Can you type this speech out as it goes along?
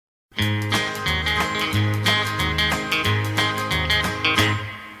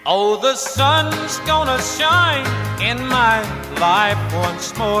Oh, the sun's gonna shine in my life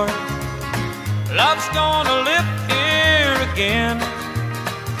once more. Love's gonna live here again.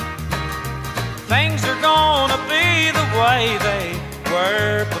 Things are gonna be the way they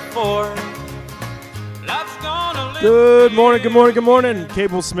were before. Love's gonna live. Good morning.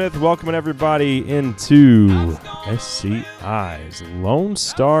 Cable Smith welcoming everybody into SCI's Lone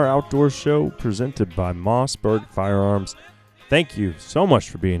Star Outdoor Show presented by Mossberg Firearms. Thank you so much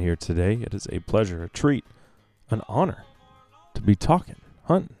for being here today. It is a pleasure, a treat, an honor to be talking,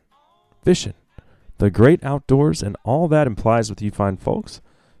 hunting, fishing, the great outdoors, and all that implies with you fine folks.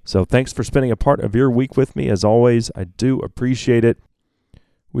 So thanks for spending a part of your week with me. As always, I do appreciate it.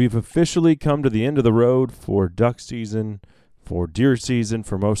 We've officially come to the end of the road for duck season, for deer season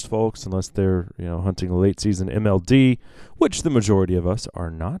for most folks, unless they're hunting a late season MLD, which the majority of us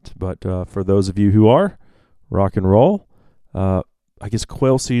are not. But for those of you who are, rock and roll. I guess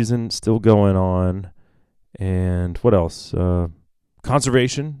quail season still going on. And what else?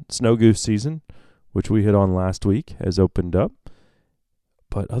 Conservation, snow goose season, which we hit on last week, has opened up.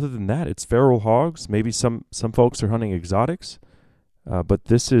 But other than that, it's feral hogs. Maybe some folks are hunting exotics. But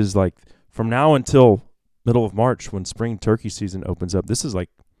this is like from now until middle of March when spring turkey season opens up. This is like,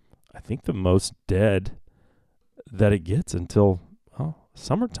 I think, the most dead that it gets until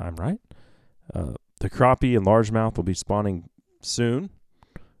summertime, right? The crappie and largemouth will be spawning soon,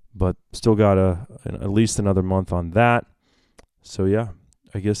 but still got at least another month on that. So yeah,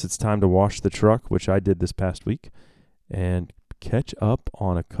 I guess it's time to wash the truck, which I did this past week, and catch up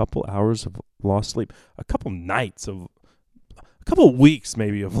on a couple hours of lost sleep, a couple weeks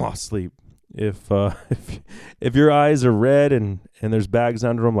maybe of lost sleep. If your eyes are red and there's bags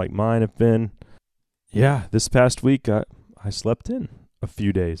under them like mine have been, yeah, this past week I slept in a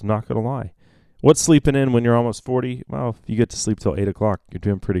few days. I'm not gonna lie. What's sleeping in when you're almost 40? Well, if you get to sleep till 8 o'clock, you're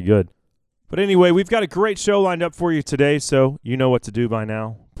doing pretty good. But anyway, we've got a great show lined up for you today, so you know what to do by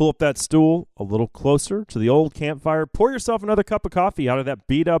now. Pull up that stool a little closer to the old campfire. Pour yourself another cup of coffee out of that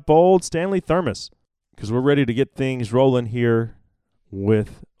beat-up old Stanley thermos, because we're ready to get things rolling here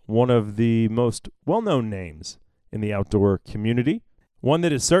with one of the most well-known names in the outdoor community, one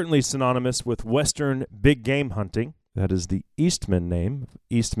that is certainly synonymous with Western big game hunting. That is the Eastman name,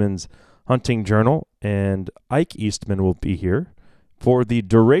 Eastman's Hunting Journal, and Ike Eastman will be here for the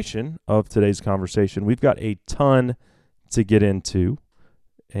duration of today's conversation. We've got a ton to get into,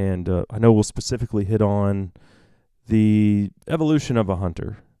 and I know we'll specifically hit on the evolution of a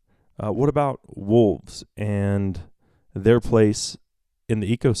hunter. What about wolves and their place in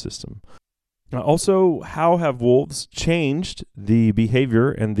the ecosystem? Also, how have wolves changed the behavior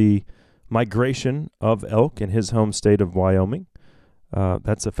and the migration of elk in his home state of Wyoming?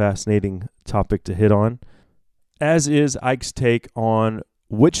 That's a fascinating topic to hit on, as is Ike's take on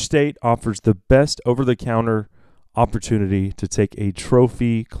which state offers the best over-the-counter opportunity to take a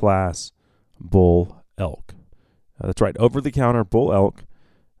trophy class bull elk. That's right, over-the-counter bull elk.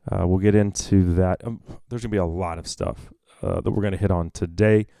 We'll get into that. There's going to be a lot of stuff that we're going to hit on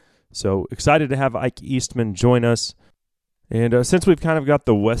today. So excited to have Ike Eastman join us. And since we've kind of got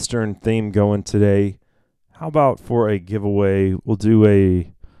the Western theme going today, how about for a giveaway, we'll do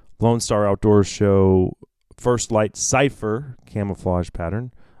a Lone Star Outdoors Show First Light Cypher camouflage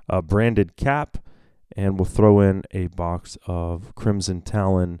pattern, a branded cap, and we'll throw in a box of Crimson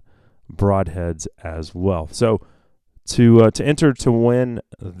Talon broadheads as well. So to enter to win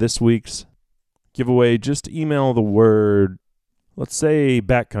this week's giveaway, just email the word, let's say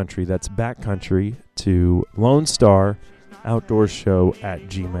backcountry, that's backcountry, to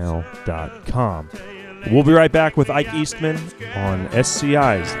lonestar@gmail.com. We'll be right back with Ike Eastman on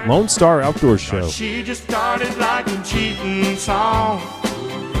SCI's Lone Star Outdoor Show. She just started liking cheating songs,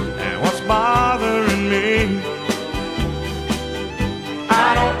 and what's bothering me,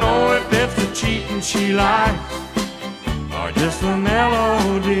 I don't know if it's the cheating she likes or just the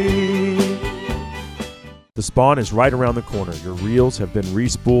melody. The spawn is right around the corner. Your reels have been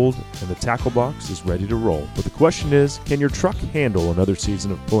re-spooled and the tackle box is ready to roll. But the question is, can your truck handle another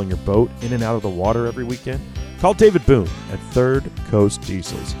season of pulling your boat in and out of the water every weekend? Call David Boone at Third Coast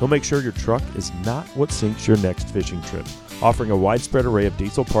Diesels. He'll make sure your truck is not what sinks your next fishing trip. Offering a widespread array of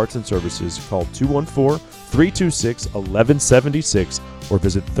diesel parts and services, call 214-326-1176 or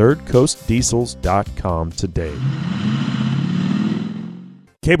visit thirdcoastdiesels.com today.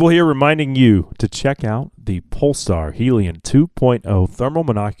 Cable here reminding you to check out the Polestar Helion 2.0 thermal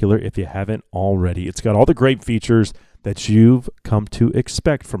monocular if you haven't already. It's got all the great features that you've come to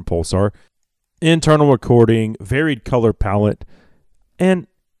expect from Polestar. Internal recording, varied color palette, and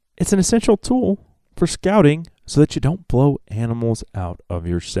it's an essential tool for scouting so that you don't blow animals out of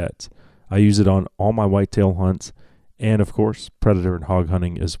your sets. I use it on all my whitetail hunts and, of course, predator and hog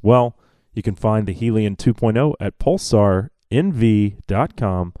hunting as well. You can find the Helion 2.0 at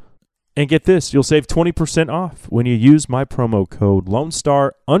pulsarnv.com. And get this, you'll save 20% off when you use my promo code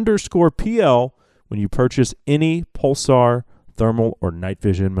LoneStar_PL when you purchase any Pulsar thermal or night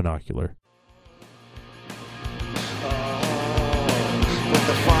vision monocular. But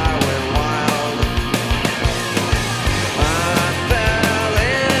the fire went wild. I fell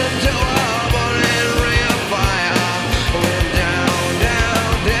into a burning ring of fire. Went down,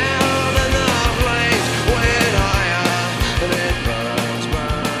 down, down, and the flames went higher. And it burns,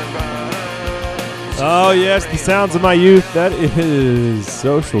 burns, burns. Oh, yes, the sounds of my youth. That is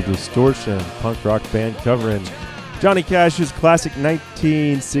Social Distortion, punk rock band covering Johnny Cash's classic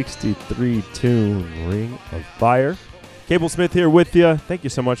 1963 tune, Ring of Fire. Cable Smith here with you. Thank you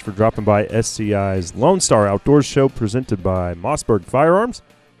so much for dropping by SCI's Lone Star Outdoors Show presented by Mossberg Firearms.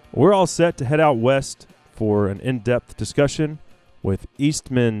 We're all set to head out west for an in-depth discussion with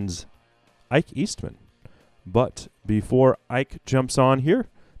Eastman's Ike Eastman. But before Ike jumps on here,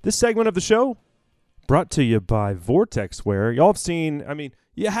 this segment of the show brought to you by Vortex Wear. Y'all have seen,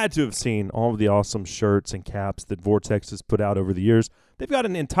 you had to have seen all of the awesome shirts and caps that Vortex has put out over the years. They've got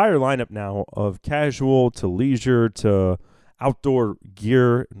an entire lineup now of casual to leisure to outdoor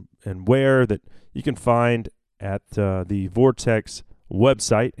gear and wear that you can find at the Vortex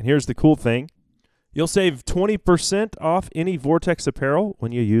website. And here's the cool thing. You'll save 20% off any Vortex apparel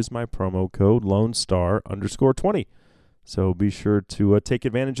when you use my promo code LoneStar_20. So be sure to take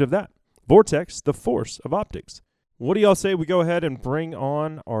advantage of that. Vortex, the force of optics. What do y'all say we go ahead and bring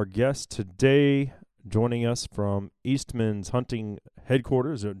on our guest today? Joining us from Eastman's Hunting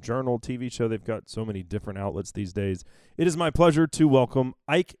Headquarters, a journal, TV show. They've got so many different outlets these days. It is my pleasure to welcome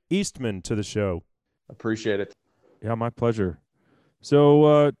Ike Eastman to the show. Appreciate it. Yeah, my pleasure.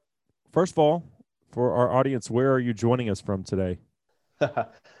 So, first of all, for our audience, where are you joining us from today?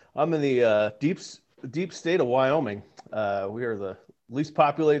 I'm in the deep state of Wyoming. We are the least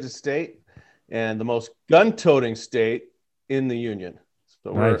populated state and the most gun-toting state in the Union.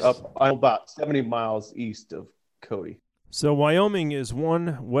 So nice. I'm about 70 miles east of Cody. So Wyoming is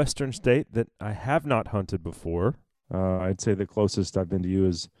one western state that I have not hunted before. I'd say the closest I've been to you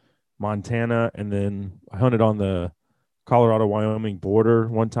is Montana, and then I hunted on the Colorado-Wyoming border.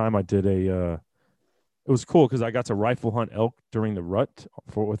 One time I did it was cool because I got to rifle hunt elk during the rut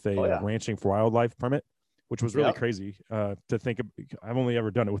with a ranching for wildlife permit, which was really crazy to think of. I've only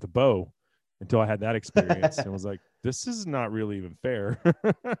ever done it with a bow until I had that experience and was like, this is not really even fair.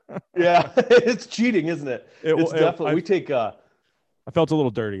 Yeah, it's cheating, isn't it? It's definitely. We take. I felt a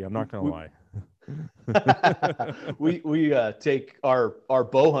little dirty. I'm not going to lie. we take our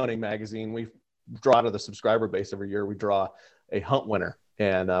bow hunting magazine. We draw out of the subscriber base every year. We draw a hunt winner,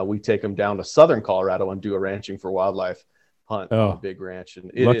 and we take them down to southern Colorado and do a ranching for wildlife hunt on a big ranch.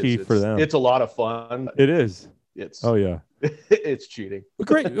 And lucky for them. It's a lot of fun. It is. It's it's cheating.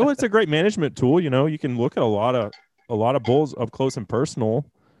 Great. Well, it's a great management tool. You can look at a lot of bulls up close and personal,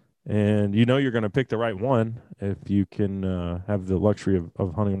 and you're going to pick the right one if you can have the luxury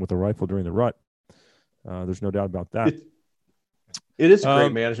of hunting with a rifle during the rut. There's no doubt about that. It is a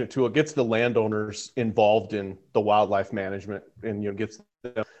great management tool. It gets the landowners involved in the wildlife management, and gets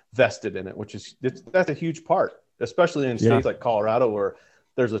them vested in it, that's a huge part, especially in states like Colorado where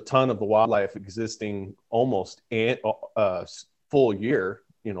there's a ton of the wildlife existing almost full year,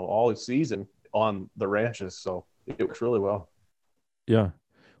 all season on the ranches. So it works really well. Yeah.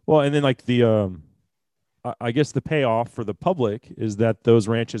 Well, and then like the, I guess the payoff for the public is that those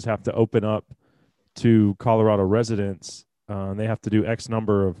ranches have to open up to Colorado residents. They have to do X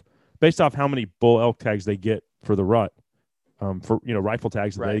number of, based off how many bull elk tags they get for the rut, for, rifle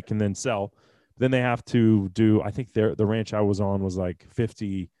tags that they can then sell. Then they have to do, I think the ranch I was on was like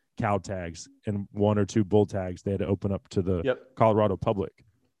 50 cow tags and 1 or 2 bull tags. They had to open up to the Colorado public.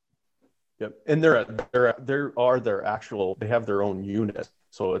 Yep. And they have their own unit.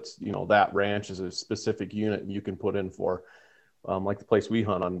 So it's, that ranch is a specific unit you can put in for, like the place we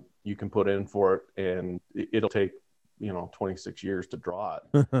hunt on, you can put in for it, and it'll take, 26 years to draw it,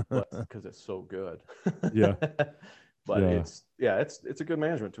 because it's so good. Yeah. But it's a good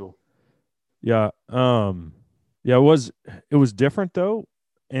management tool. Yeah. It was different though.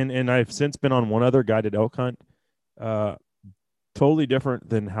 And I've since been on one other guided elk hunt, totally different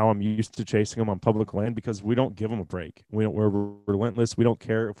than how I'm used to chasing them on public land, because we don't give them a break. We're relentless. We don't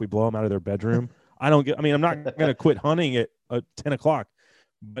care if we blow them out of their bedroom. I'm not going to quit hunting at 10 o'clock,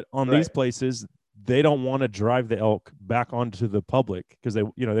 but on these places, they don't want to drive the elk back onto the public because they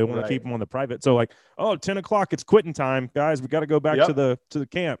want to Right. keep them on the private. So like, 10 o'clock, it's quitting time, guys. We got to go back Yep. to the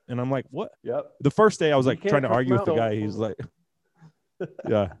camp. And I'm like, what? Yep. The first day I was You like can't trying to come argue with the out. guy. He's like,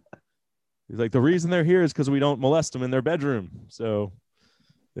 yeah. He's like, the reason they're here is because we don't molest them in their bedroom. So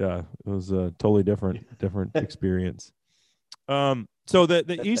yeah, it was a totally different experience. So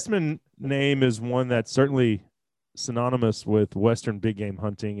the Eastman name is one that's certainly synonymous with Western big game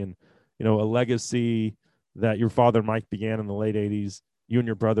hunting, and a legacy that your father Mike began in the late 80s. You and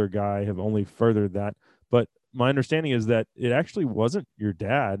your brother Guy have only furthered that. But my understanding is that it actually wasn't your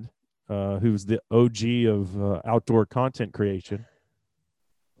dad who's the OG of outdoor content creation.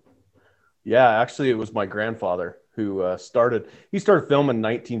 Yeah, actually, it was my grandfather who started filming in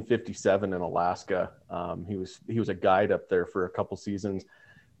 1957 in Alaska. He was a guide up there for a couple seasons,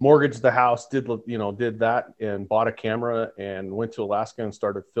 mortgaged the house, did that, and bought a camera and went to Alaska and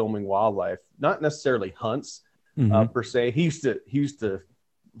started filming wildlife. Not necessarily hunts per se. He used to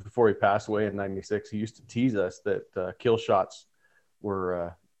before he passed away in '96. He used to tease us that kill shots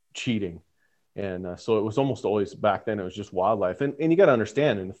were cheating. And so it was almost always back then, it was just wildlife. And you got to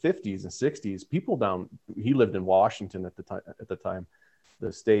understand, in the 50s and 60s, people he lived in Washington at the time,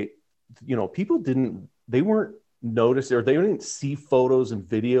 the state, people weren't noticed, or they didn't see photos and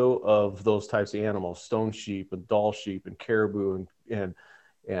video of those types of animals, stone sheep and Dall sheep and caribou and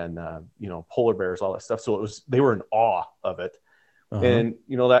polar bears, all that stuff. So they were in awe of it. Uh-huh. And,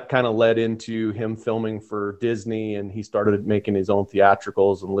 that kind of led into him filming for Disney, and he started making his own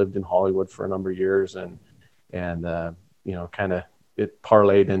theatricals and lived in Hollywood for a number of years. And kind of it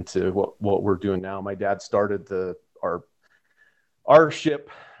parlayed into what we're doing now. My dad started our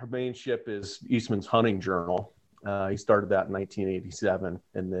main ship is Eastman's Hunting Journal. He started that in 1987,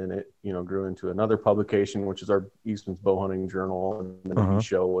 and then it, grew into another publication, which is our Eastman's Bow Hunting Journal, and then a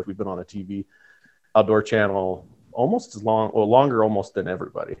show, which we've been on a TV outdoor channel almost as long or longer almost than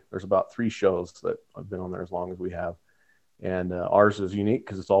everybody. There's about 3 shows that I've been on there as long as we have. And ours is unique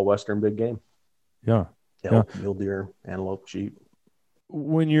because it's all Western big game. Yeah. Elk, mule deer, antelope, sheep.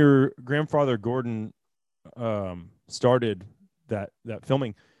 When your grandfather Gordon started that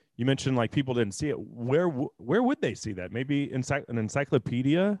filming, you mentioned like people didn't see it. Where would they see that? Maybe an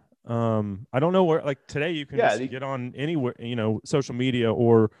encyclopedia? I don't know where, like today you can get on anywhere, social media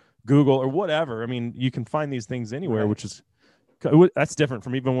or Google or whatever. I mean, you can find these things anywhere, right. That's different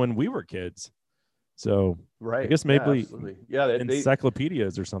from even when we were kids. So right, I guess maybe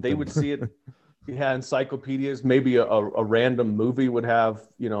encyclopedias or something. They would see it. Yeah, encyclopedias. Maybe a random movie would have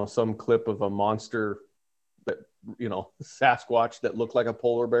some clip of a monster that Sasquatch that looked like a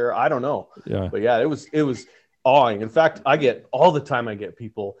polar bear. I don't know. Yeah, but yeah, it was awing. In fact, I get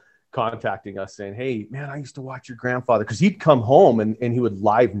people contacting us saying, "Hey, man, I used to watch your grandfather," because he'd come home and he would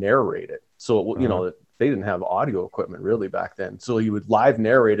live narrate it. So they didn't have audio equipment really back then, so he would live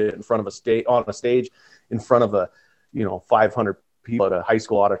narrate it in front of on a stage in front of 500 people at a high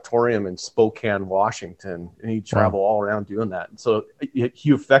school auditorium in Spokane, Washington, and he'd travel all around doing that. And so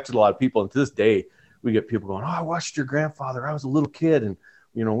he affected a lot of people. And to this day, we get people going, "Oh, I watched your grandfather. I was a little kid, and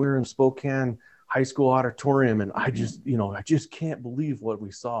we were in Spokane high school auditorium, and I just can't believe what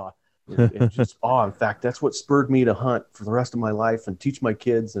we saw." It's just awe. In fact, that's what spurred me to hunt for the rest of my life and teach my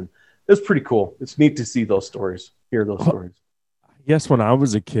kids. And it's pretty cool. It's neat to see those stories, hear those stories. Yes, when I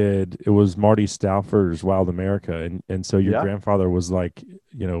was a kid, it was Marty Stauffer's Wild America, and so your grandfather was like,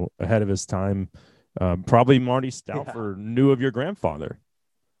 ahead of his time. Probably Marty Stauffer knew of your grandfather.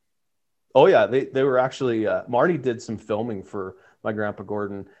 Oh yeah, they were actually Marty did some filming for my grandpa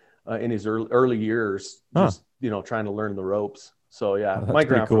Gordon in his early years, just trying to learn the ropes. So yeah, my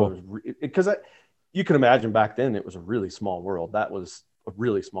grandfather was because you can imagine back then it was a really small world. That was a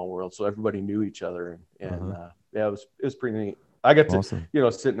really small world, so everybody knew each other, and it was pretty neat. I got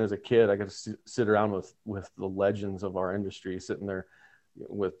to sitting as a kid, I got to sit around with the legends of our industry, sitting there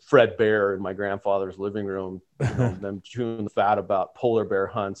with Fred Bear in my grandfather's living room, them chewing the fat about polar bear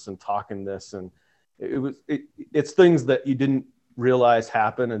hunts and talking this, and it's things that you didn't realize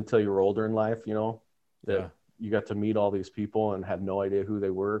happen until you were older in life. You got to meet all these people and had no idea who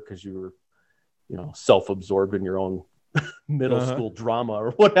they were because you were, self-absorbed in your own middle school drama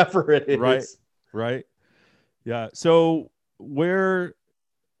or whatever it is. Right. Yeah. So where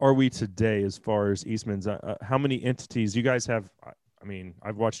are we today as far as Eastman's? How many entities you guys have? I mean,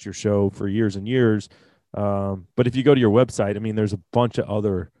 I've watched your show for years and years, but if you go to your website, I mean, there's a bunch of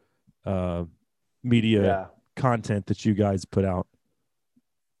other media content that you guys put out.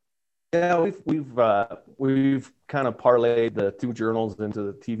 Yeah, we've kind of parlayed the 2 journals into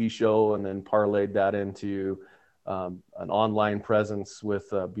the TV show, and then parlayed that into an online presence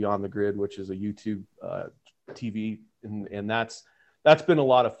with Beyond the Grid, which is a YouTube TV, and that's been a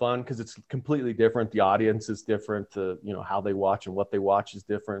lot of fun because it's completely different. The audience is different. How they watch and what they watch is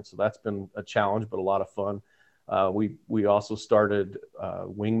different. So that's been a challenge, but a lot of fun. We also started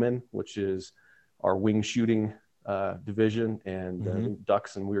Wingman, which is our wing shooting division, and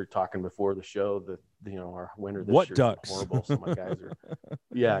ducks. And we were talking before the show that our winter this year ducks? is horrible. So my guys are,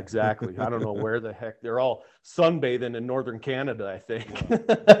 yeah, exactly. I don't know where the heck they're all sunbathing in northern Canada. I think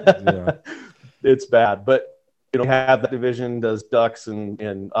it's bad, but have that division does ducks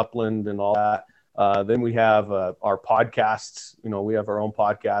and upland and all that. Then we have our podcasts. We have our own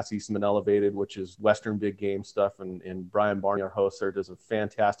podcast, Eastman Elevated, which is Western big game stuff. And Brian Barney, our host there, does a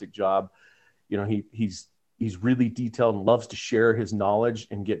fantastic job. He's really detailed and loves to share his knowledge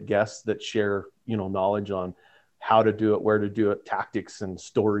and get guests that share, knowledge on how to do it, where to do it, tactics and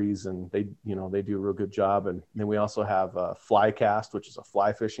stories. And they do a real good job. And then we also have Flycast, which is a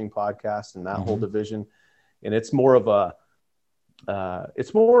fly fishing podcast, and that whole division. And it's more of a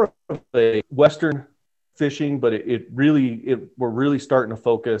Western fishing, but we're really starting to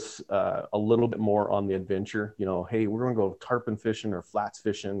focus a little bit more on the adventure. Hey, we're going to go tarpon fishing or flats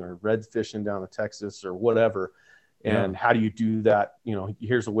fishing or red fishing down to Texas or whatever. And how do you do that?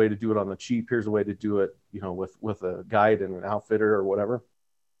 Here's a way to do it on the cheap. Here's a way to do it, with a guide and an outfitter or whatever.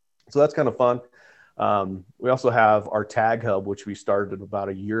 So that's kind of fun. We also have our Tag Hub, which we started about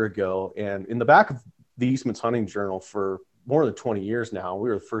a year ago. And in the back of the Eastman's Hunting Journal for more than 20 years now, we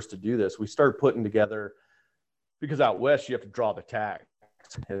were the first to do this. We started putting together, because out west you have to draw the tags,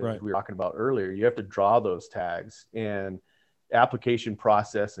 as we were talking about earlier. You have to draw those tags, and application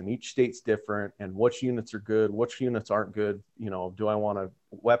process in each state's different, and which units are good, which units aren't good. Do I want a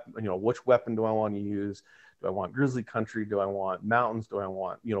weapon? Which weapon do I want to use? Do I want grizzly country? Do I want mountains? Do I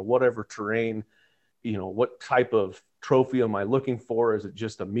want whatever terrain? What type of trophy am I looking for? Is it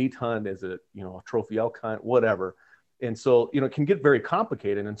just a meat hunt? Is it a trophy elk hunt? Whatever. And so, it can get very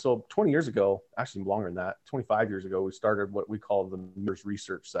complicated. And so 20 years ago, actually longer than that, 25 years ago, we started what we call the Members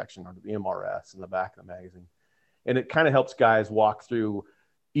Research section, or the MRS, in the back of the magazine. And it kind of helps guys walk through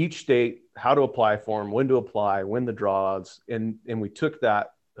each state, how to apply for them, when to apply, when the draws. And we took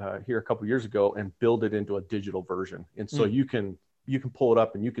that here a couple of years ago and build it into a digital version. And so you can pull it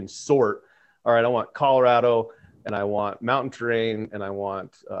up and you can sort. All right, I want Colorado, and I want mountain terrain, and I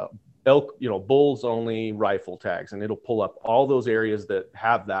want elk, bulls only rifle tags, and it'll pull up all those areas that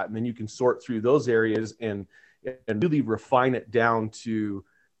have that. And then you can sort through those areas and really refine it down to,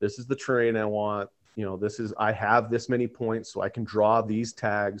 this is the terrain I want. I have this many points, so I can draw these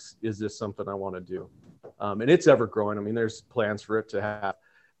tags. Is this something I want to do? And it's ever growing. I mean, there's plans for it to have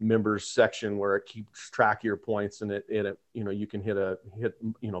members section where it keeps track of your points, and it you can hit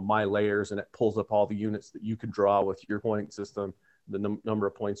my layers, and it pulls up all the units that you can draw with your point system, the number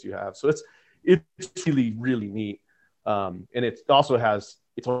of points you have. So it's really, really neat. And it also has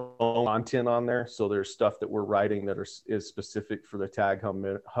its own content on there. So there's stuff that we're writing that is specific for the Tag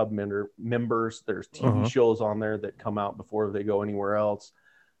Hub members. There's TV shows on there that come out before they go anywhere else.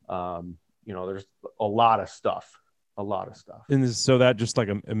 There's a lot of stuff. And so that just like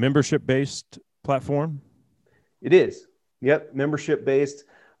a membership-based platform? It is. Yep, membership-based.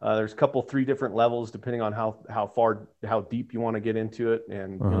 There's three different levels depending on how deep you want to get into it.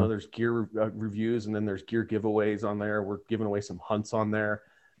 And there's gear reviews, and then there's gear giveaways on there. We're giving away some hunts on there,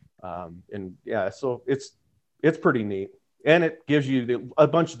 so it's pretty neat. And it gives you a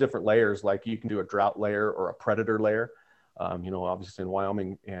bunch of different layers. Like you can do a drought layer or a predator layer. Obviously in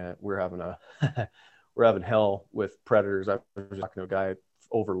Wyoming, and we're having hell with predators. I was talking to a guy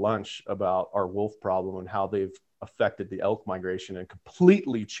over lunch about our wolf problem and how they've affected the elk migration and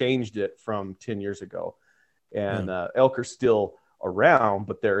completely changed it from 10 years ago. And elk are still around,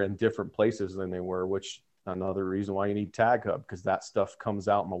 but they're in different places than they were, which another reason why you need Tag Hub, because that stuff comes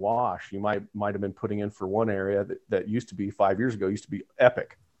out in the wash. You might have been putting in for one area that used to be 5 years ago, used to be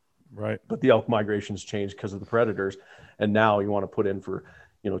epic. Right. But the elk migration's changed because of the predators. And now you want to put in for,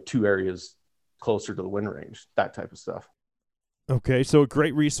 2 areas closer to the wind range, that type of stuff. Okay, so a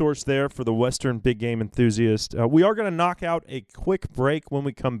great resource there for the Western big game enthusiast. We are going to knock out a quick break. When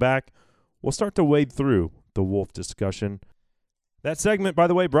we come back, we'll start to wade through the wolf discussion. That segment, by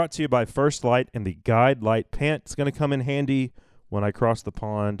the way, brought to you by First Light and the Guide Light Pant. It's going to come in handy when I cross the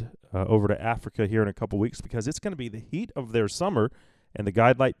pond over to Africa here in a couple weeks, because it's going to be the heat of their summer, and the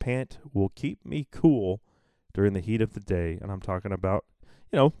Guide Light Pant will keep me cool during the heat of the day. And I'm talking about,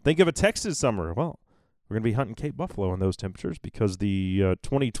 think of a Texas summer. Well, we're going to be hunting Cape Buffalo in those temperatures because the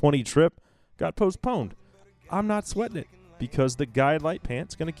 2020 trip got postponed. I'm not sweating it. because the Guide Light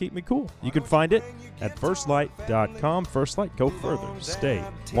pant's going to keep me cool. You can find it at firstlight.com. First Light, go further, stay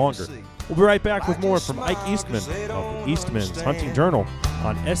longer. We'll be right back with more from Ike Eastman of the Eastman's Hunting Journal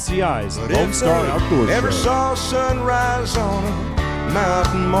on SCI's Lone Star Outdoors Ever Show. saw sunrise on a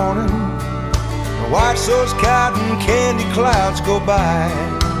mountain morning, and watch those cotton candy clouds go by,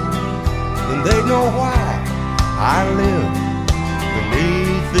 then they know why I live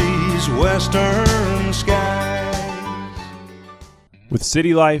beneath these western skies. With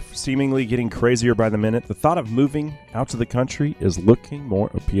city life seemingly getting crazier by the minute, the thought of moving out to the country is looking more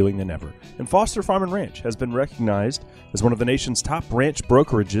appealing than ever. And Foster Farm and Ranch has been recognized as one of the nation's top ranch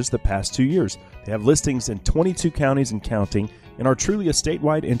brokerages the past 2 years. They have listings in 22 counties and counting and are truly a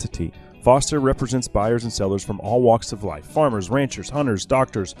statewide entity. Foster represents buyers and sellers from all walks of life: farmers, ranchers, hunters,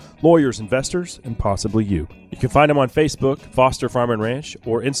 doctors, lawyers, investors, and possibly you. You can find them on Facebook, Foster Farm and Ranch,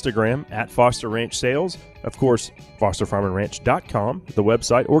 or Instagram at Foster Ranch Sales. Of course, fosterfarmandranch.com, the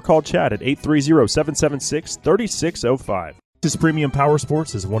website, or call Chad at 830-776-3605. Texas Premium Power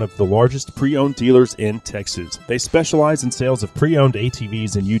Sports is one of the largest pre-owned dealers in Texas. They specialize in sales of pre-owned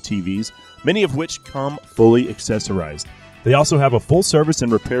ATVs and UTVs, many of which come fully accessorized. They also have a full-service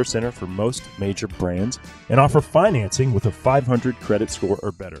and repair center for most major brands and offer financing with a 500 credit score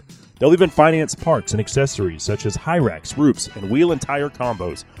or better. They'll even finance parts and accessories such as high racks, roofs, and wheel and tire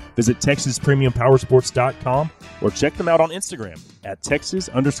combos. Visit TexasPremiumPowersports.com or check them out on Instagram at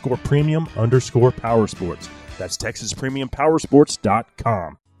Texas_premium_powersports. That's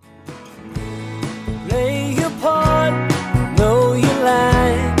TexasPremiumPowersports.com. Play your part, know your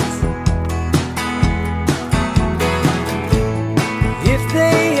lines. If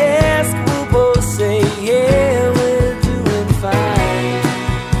they ask, we'll both say, yeah, we're doing fine.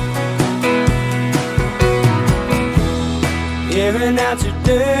 Airing out your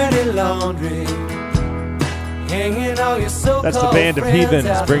dirty laundry, hanging all your so-called That's the Band of friends Heathens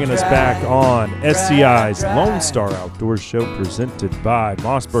out bringing to us dry. back on SCI's Dry. Lone Star Outdoors Show, presented by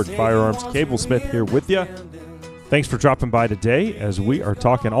Mossberg Firearms. Cable Smith here with you. Thanks for dropping by today as we are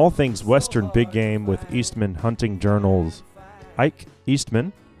talking all things Western big game with Eastman Hunting Journal's Ike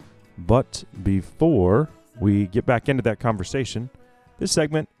Eastman. But before we get back into that conversation, this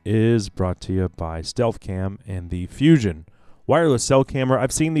segment is brought to you by Stealth Cam and the Fusion wireless cell camera.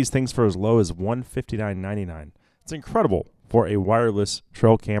 I've seen these things for as low as $159.99. It's incredible for a wireless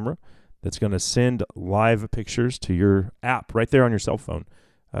trail camera that's going to send live pictures to your app right there on your cell phone.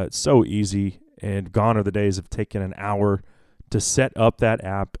 It's so easy, and gone are the days of taking an hour to set up that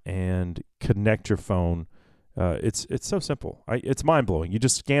app and connect your phone. It's so simple. It's mind-blowing. You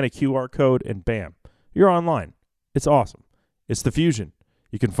just scan a QR code and bam, you're online. It's awesome. It's the Fusion.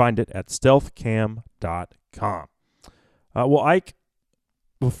 You can find it at stealthcam.com. Well, Ike,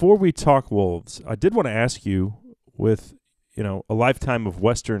 before we talk wolves, I did want to ask you, with a lifetime of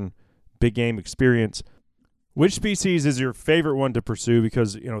Western big game experience, which species is your favorite one to pursue?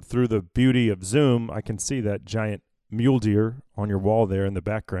 Because through the beauty of Zoom, I can see that giant mule deer on your wall there in the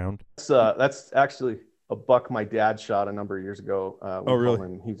background. That's actually a buck my dad shot a number of years ago. Oh, really?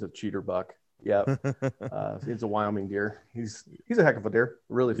 And he's a cheater buck. Yeah. He's a Wyoming deer. He's a heck of a deer.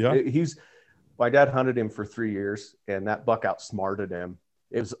 Really. Yeah. My dad hunted him for 3 years, and that buck outsmarted him.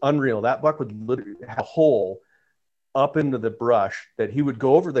 It was unreal. That buck would literally have a hole up into the brush that he would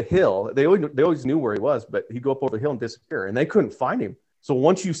go over the hill. They always knew where he was, but he'd go up over the hill and disappear, and they couldn't find him. So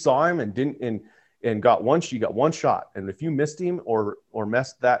once you saw him and got you got one shot, and if you missed him or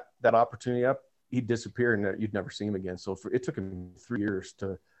messed that opportunity up, he'd disappear and you'd never see him again. So it took him 3 years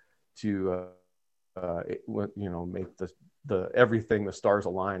to make the everything, the stars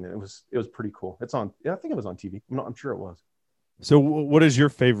align, and it was pretty cool. It's on. Yeah, I think it was on TV. I'm sure it was. So what is your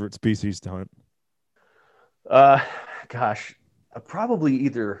favorite species to hunt? Probably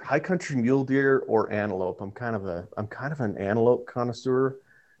either high country mule deer or antelope. I'm kind of an antelope connoisseur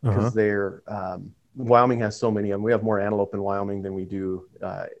because they're Wyoming has so many of them. We have more antelope in Wyoming than we do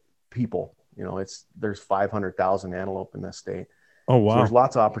people. There's 500,000 antelope in this state. Oh wow! So there's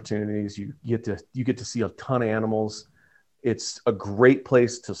lots of opportunities. You get to see a ton of animals. It's a great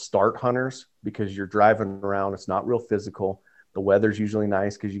place to start hunters because you're driving around. It's not real physical. The weather's usually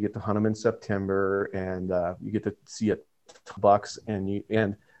nice because you get to hunt them in September, and you get to see bucks. And the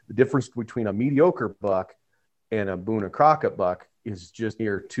difference between a mediocre buck and a Boone and Crockett buck is just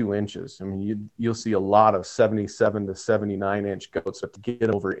near 2 inches. I mean, you'll see a lot of 77 to 79 inch goats. But to get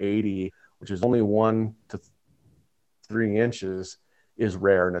over 80, which is only 1 to 3 inches, is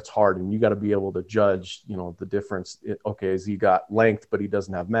rare, and it's hard. And you got to be able to judge, the difference. Has he got length, but he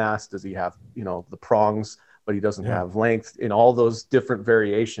doesn't have mass? Does he have, the prongs, but he doesn't have length, in all those different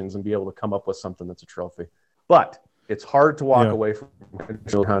variations, and be able to come up with something that's a trophy. But It's hard to walk Yeah. away from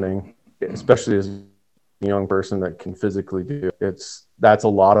conventional hunting, especially as a young person that can physically do it. That's a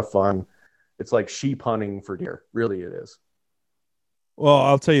lot of fun. It's like sheep hunting for deer. Really, it is. Well,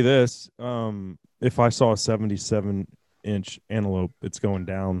 I'll tell you this. If I saw a 77-inch antelope, it's going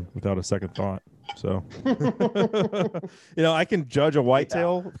down without a second thought. So, I can judge a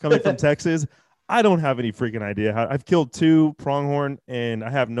whitetail coming from Texas. I don't have any freaking idea how. I've killed 2 pronghorn, and I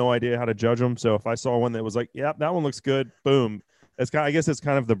have no idea how to judge them. So if I saw one that was like, "Yeah, that one looks good," boom. I guess it's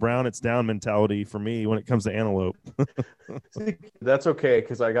kind of the brown it's down mentality for me when it comes to antelope. That's okay,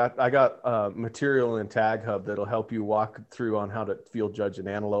 because I got material in Tag Hub that'll help you walk through on how to field judge an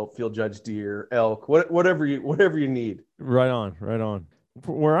antelope, field judge deer, elk, whatever you need. Right on, right on.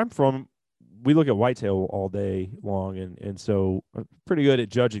 Where I'm from, we look at whitetail all day long, and so I'm pretty good at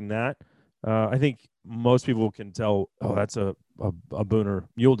judging that. I think most people can tell, oh, that's a booner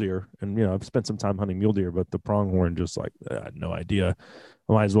mule deer, and I've spent some time hunting mule deer, but the pronghorn, just like I had no idea.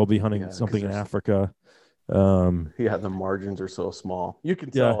 I might as well be hunting something in Africa. The margins are so small. You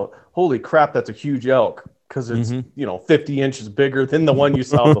can tell, holy crap, that's a huge elk, because it's 50 inches bigger than the one you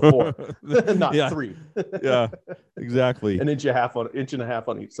saw before. Not 3. Yeah, exactly. An inch and a half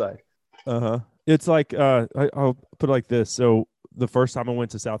on each side. It's like I'll put it like this. So the first time I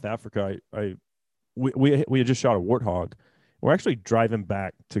went to South Africa, we had just shot a warthog. We're actually driving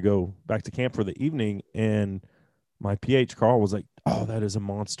back to camp for the evening, and my PH Carl was like, "Oh, that is a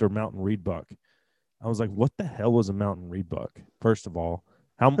monster mountain reed buck." I was like, "What the hell is a mountain reed buck? First of all,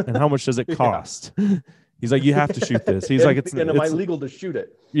 how much does it cost?" He's like, "You have to shoot this." He's like, am I legal to shoot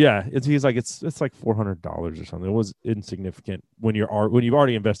it? Yeah, he's like, it's like $400 or something. It was insignificant when you've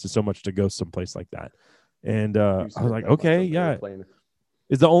already invested so much to go someplace like that. And I was like, okay, yeah.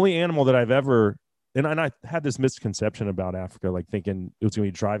 It's the only animal that I've ever, and I had this misconception about Africa, like thinking it was going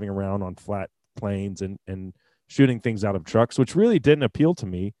to be driving around on flat plains and shooting things out of trucks, which really didn't appeal to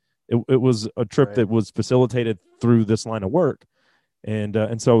me. It was a trip that was facilitated through this line of work.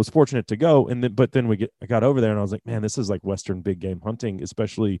 And so I was fortunate to go. But then I got over there, and I was like, man, this is like Western big game hunting,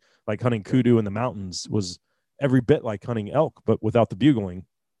 especially like hunting kudu in the mountains was every bit like hunting elk, but without the bugling.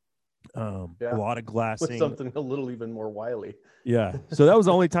 A lot of glassing. With something a little even more wily. Yeah. So that was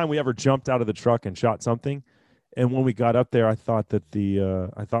the only time we ever jumped out of the truck and shot something. And when we got up there, I thought that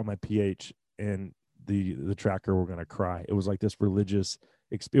I thought my PH and the tracker were going to cry. It was like this religious,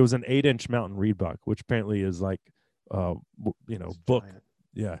 it was an 8-inch mountain reed buck, which apparently is like, It's book. giant.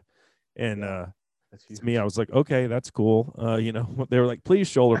 Yeah. And, That's to me, I was like, okay, that's cool. They were like, please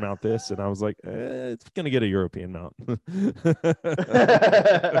shoulder mount this. And I was like, it's going to get a European mount.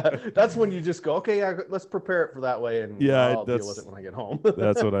 That's when you just go, okay, yeah, let's prepare it for that way. And I'll deal with it when I get home.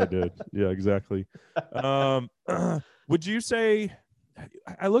 That's what I did. Yeah, exactly. Would you say,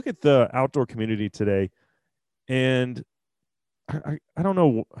 I look at the outdoor community today, and I don't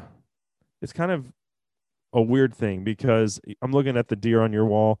know, it's kind of a weird thing, because I'm looking at the deer on your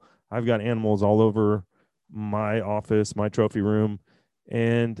wall. I've got animals all over my office, my trophy room,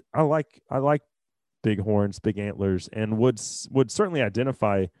 and I like big horns, big antlers, and would certainly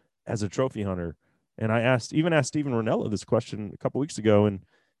identify as a trophy hunter. And I asked Stephen Ranella this question a couple weeks ago, and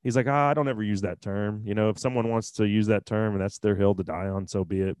he's like, I don't ever use that term. If someone wants to use that term and that's their hill to die on, so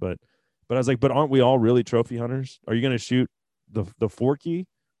be it. But I was like, but aren't we all really trophy hunters? Are you going to shoot the forky,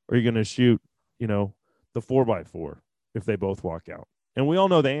 or are you going to shoot, the 4x4 if they both walk out? And we all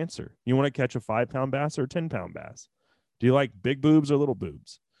know the answer. You want to catch a 5-pound bass or a 10-pound bass? Do you like big boobs or little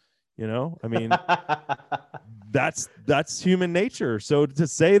boobs? I mean, that's human nature. So to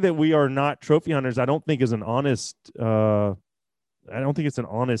say that we are not trophy hunters, I don't think is an honest. I don't think it's an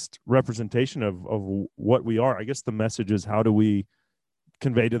honest representation of what we are. I guess the message is, how do we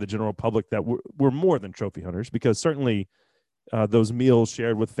convey to the general public that we're more than trophy hunters? Because certainly those meals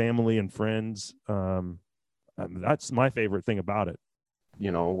shared with family and friends, that's my favorite thing about it.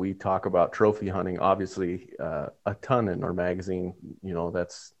 We talk about trophy hunting, obviously, a ton in our magazine.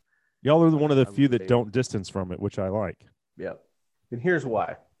 That's, y'all are one of the few that don't distance from it, which I like. Yeah. And here's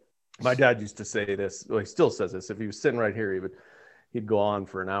why. My dad used to say this. Well, he still says this. If he was sitting right here, he'd go on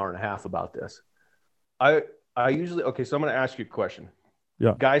for an hour and a half about this. I usually, okay, so I'm going to ask you a question.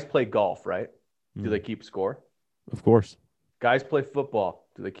 Yeah. Guys play golf, right? Do they keep score? Of course. Guys play football.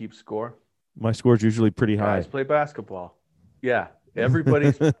 Do they keep score? My score is usually pretty high. Guys play basketball. Yeah.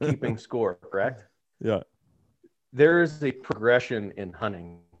 Everybody's keeping score, correct? Yeah. There is a progression in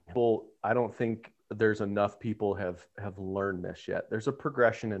hunting. I don't think there's enough people have learned this yet. There's a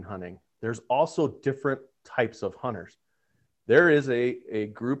progression in hunting. There's also different types of hunters. There is a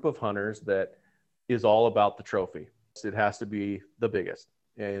group of hunters that is all about the trophy. It has to be the biggest.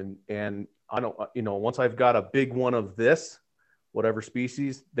 And I don't, once I've got a big one of this, whatever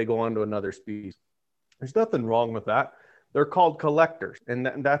species, they go on to another species. There's nothing wrong with that. They're called collectors. And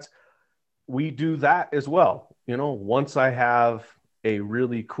we do that as well. Once I have a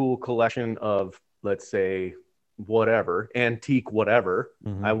really cool collection of, let's say, whatever, antique, whatever,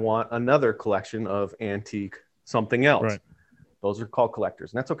 I want another collection of antique something else. Right. Those are called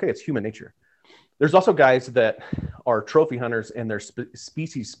collectors. And that's okay. It's human nature. There's also guys that are trophy hunters and they're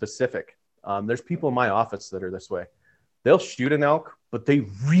species specific. There's people in my office that are this way. They'll shoot an elk, but they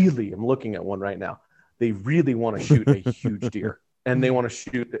really, I'm looking at one right now, they really want to shoot a huge deer. And they want to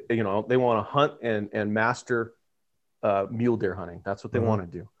shoot, they want to hunt and master mule deer hunting. That's what they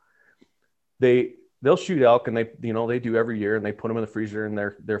want to do. They'll shoot elk, and they do every year, and they put them in the freezer, and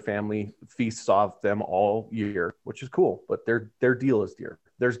their family feasts off them all year, which is cool. But their deal is deer.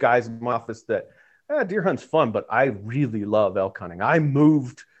 There's guys in my office that deer hunt's fun, but I really love elk hunting. I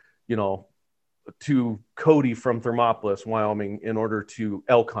moved, to Cody from Thermopolis, Wyoming, in order to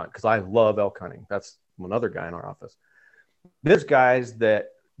elk hunt because I love elk hunting. That's another guy in our office. There's guys that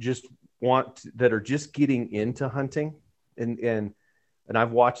are just getting into hunting, and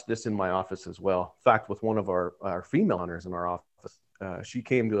I've watched this in my office as well. In fact, with one of our female hunters in our office, she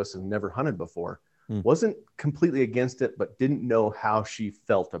came to us and never hunted before, wasn't completely against it, but didn't know how she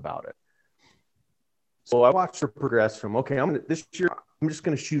felt about it. So I watched her progress from, okay, this year I'm just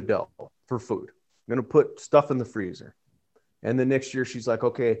going to shoot elk for food. I'm going to put stuff in the freezer. And the next year she's like,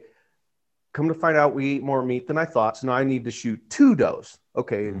 okay, come to find out we eat more meat than I thought. So now I need to shoot 2 does.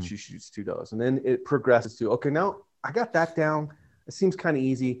 Okay. And she shoots 2 does. And then it progresses to, okay, now I got that down. It seems kind of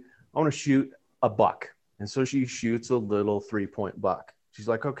easy. I want to shoot a buck. And so she shoots a little 3-point buck. She's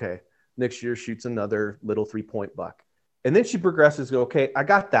like, okay, next year shoots another little 3-point buck. And then she progresses to, okay, I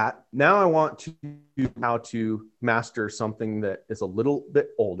got that. Now I want to how to master something that is a little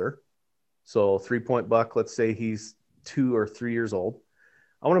bit older. So 3-point buck, let's say he's 2 or 3 years old.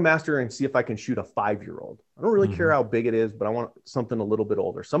 I want to master and see if I can shoot a 5-year-old. I don't really care how big it is, but I want something a little bit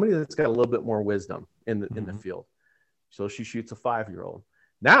older. Somebody that's got a little bit more wisdom in the field. So she shoots a 5-year-old.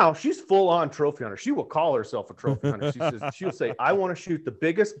 Now she's full on trophy hunter. She will call herself a trophy hunter. She'll say, I want to shoot the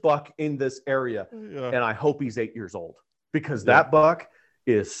biggest buck in this area. And I hope he's 8 years old because that buck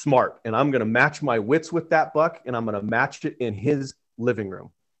is smart. And I'm going to match my wits with that buck. And I'm going to match it in his living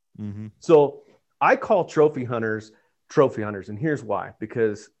room. So I call trophy hunters. And here's why,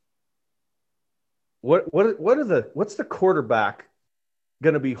 because what's the quarterback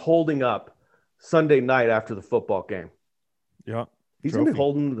going to be holding up Sunday night after the football game? Yeah. He's going to be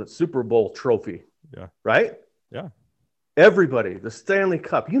holding the Super Bowl trophy. Yeah. Right? Yeah. Everybody, the Stanley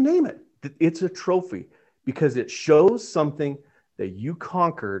Cup, you name it. It's a trophy because it shows something that you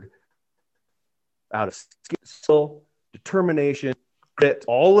conquered out of skill, determination, grit,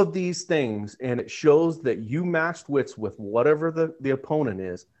 all of these things. And it shows that you matched wits with whatever the opponent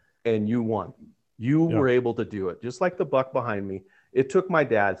is, and you won. You were able to do it. Just like the buck behind me. It took my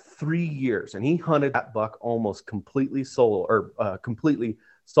dad 3 years, and he hunted that buck almost completely solo or completely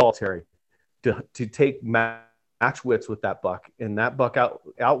solitary to take match wits with that buck. And that buck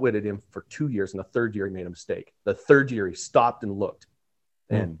outwitted him for 2 years. And the third year, he made a mistake. The third year, he stopped and looked,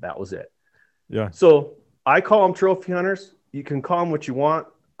 and that was it. Yeah. So I call them trophy hunters. You can call them what you want.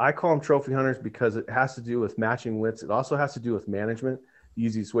 I call them trophy hunters because it has to do with matching wits. It also has to do with management. The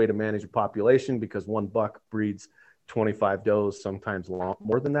easiest way to manage a population, because one buck breeds 25 does, sometimes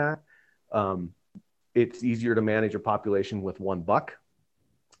more than that. It's easier to manage a population with one buck.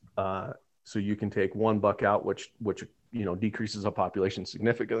 So you can take one buck out, which decreases a population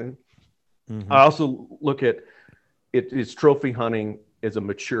significantly. I also look at it's trophy hunting as a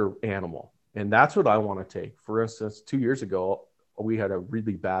mature animal. And that's what I want to take. For instance, 2 years ago, we had a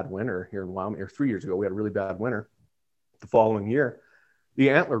really bad winter here in Wyoming, or 3 years ago, we had a really bad winter. The following year, the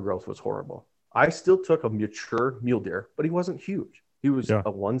antler growth was horrible. I still took a mature mule deer, but he wasn't huge. He was a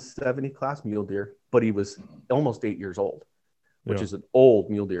 170 class mule deer, but he was almost 8 years old, which is an old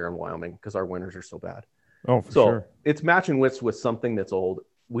mule deer in Wyoming because our winters are so bad. Oh, for sure. It's matching wits with something that's old.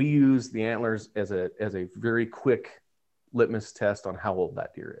 We use the antlers as a very quick litmus test on how old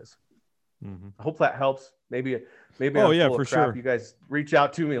that deer is. I hope that helps. Maybe I'm full of crap. You guys reach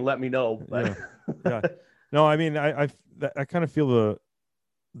out to me and let me know. But. No, I mean, I kind of feel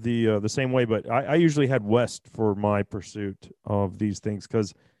the same way, but I usually head west for my pursuit of these things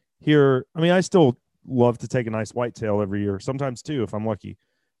because here, I mean, I still love to take a nice whitetail every year, sometimes two if I'm lucky.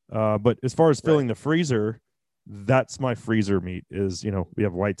 But as far as filling the freezer, that's my freezer meat is, we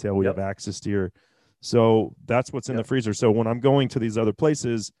have whitetail, we have axis deer. So that's what's in the freezer. So when I'm going to these other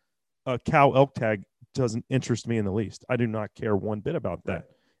places, a cow elk tag doesn't interest me in the least. I do not care one bit about that.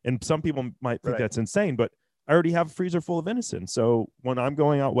 And some people might think that's insane, but I already have a freezer full of venison. So when I'm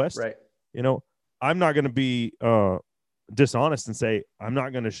going out west, I'm not going to be dishonest and say I'm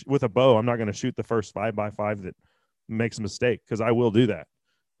not going to with a bow. I'm not going to shoot the first 5x5 that makes a mistake, because I will do that.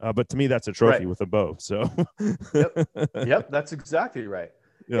 But to me, that's a trophy with a bow. So yep, that's exactly right.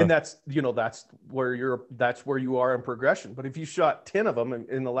 Yeah. And that's where you are in progression. But if you shot 10 of them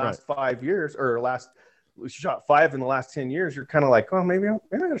in the last 5 years, or shot 5 in the last 10 years, you're kind of like, oh, maybe I'm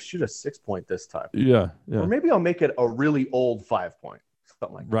going to shoot a 6-point this time. Yeah. Or maybe I'll make it a really old 5-point,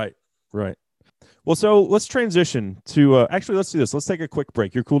 something like that. Right. Well, so let's transition to actually, let's do this. Let's take a quick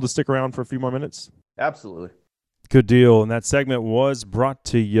break. You're cool to stick around for a few more minutes? Absolutely. Good deal. And that segment was brought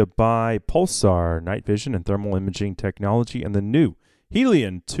to you by Pulsar Night Vision and Thermal Imaging Technology and the new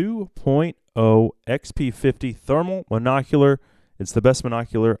Helion 2.0 XP50 Thermal Monocular. It's the best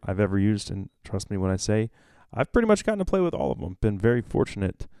monocular I've ever used, and trust me when I say I've pretty much gotten to play with all of them. Been very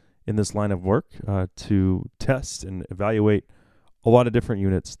fortunate in this line of work to test and evaluate a lot of different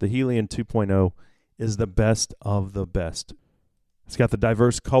units. The Helion 2.0 is the best of the best. It's got the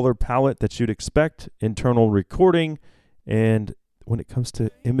diverse color palette that you'd expect, internal recording, and when it comes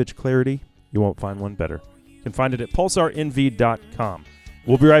to image clarity, you won't find one better. You can find it at pulsarnv.com.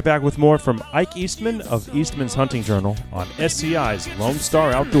 We'll be right back with more from Ike Eastman of Eastman's Hunting Journal on SCI's Lone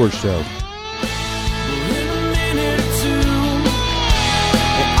Star Outdoors Show.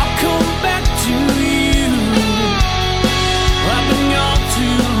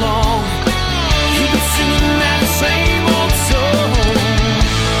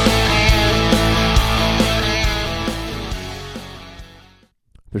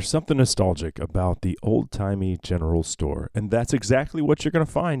 There's something nostalgic about the old-timey general store, and that's exactly what you're going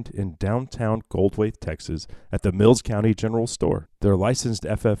to find in downtown Goldthwaite, Texas, at the Mills County General Store. They're licensed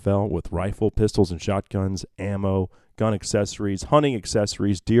FFL with rifle, pistols, and shotguns, ammo, gun accessories, hunting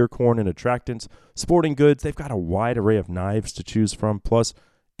accessories, deer corn and attractants, sporting goods. They've got a wide array of knives to choose from, plus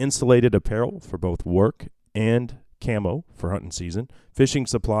insulated apparel for both work and camo for hunting season, fishing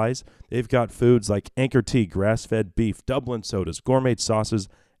supplies. They've got foods like Anchor Tea, grass-fed beef, Dublin sodas, gourmet sauces,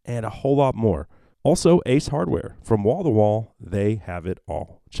 and a whole lot more. Also, Ace Hardware. From wall to wall, they have it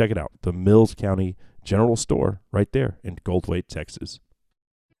all. Check it out. The Mills County General Store right there in Goldthwaite, Texas.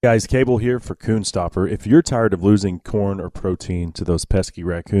 Guys, Cable here for Coon Stopper. If you're tired of losing corn or protein to those pesky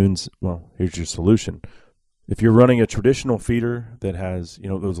raccoons, well, here's your solution. If you're running a traditional feeder that has,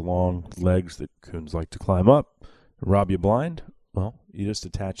 those long legs that coons like to climb up, rob you blind, well, you just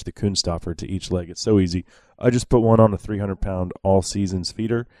attach the Coon Stopper to each leg. It's so easy. I just put one on a 300-pound all-seasons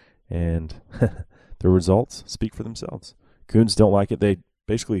feeder, and the results speak for themselves. Coons don't like it. They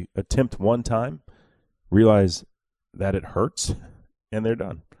basically attempt one time, realize that it hurts, and they're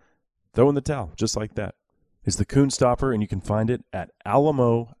done. Throw in the towel, just like that. It's the Coon Stopper, and you can find it at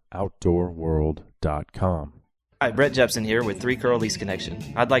AlamoOutdoorWorld.com. Hi, Brett Jepson here with 3 Curl Lease Connection.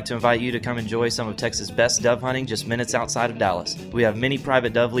 I'd like to invite you to come enjoy some of Texas' best dove hunting just minutes outside of Dallas. We have many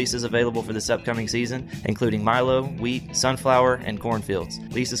private dove leases available for this upcoming season, including milo, wheat, sunflower, and cornfields.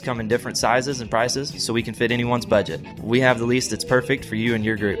 Leases come in different sizes and prices, so we can fit anyone's budget. We have the lease that's perfect for you and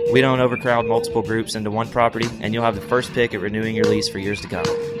your group. We don't overcrowd multiple groups into one property, and you'll have the first pick at renewing your lease for years to come.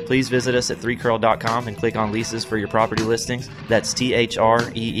 Please visit us at 3curl.com and click on leases for your property listings. That's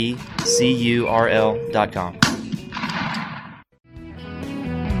THREECURL.com.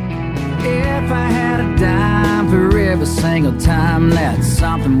 If I had a dime for every single time that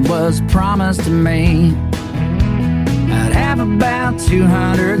something was promised to me, I'd have about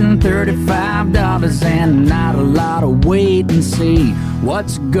 $235 and not a lot of wait and see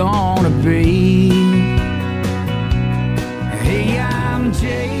what's gonna be. Hey, I'm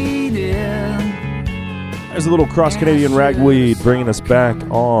jaded. There's a little cross-Canadian ragweed bringing us back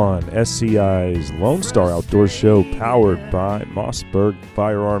on SCI's Lone Star Outdoors Show, powered by Mossberg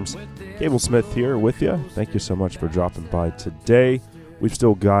Firearms. Cable Smith here with you. Thank you so much for dropping by today. We've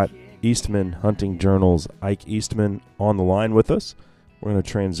still got Eastman Hunting Journal's Ike Eastman on the line with us. We're going to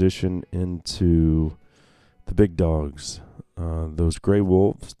transition into the big dogs, those gray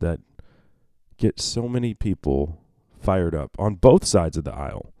wolves that get so many people fired up on both sides of the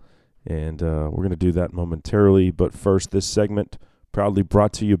aisle. And we're going to do that momentarily. But first, this segment proudly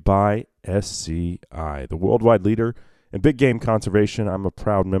brought to you by SCI, the worldwide leader in big game conservation. I'm a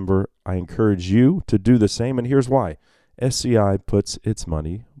proud member. I encourage you to do the same, and here's why. SCI puts its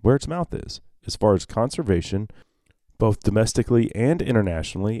money where its mouth is as far as conservation, both domestically and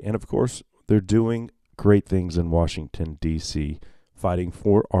internationally. And, of course, they're doing great things in Washington, D.C., fighting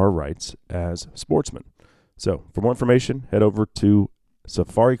for our rights as sportsmen. So, for more information, head over to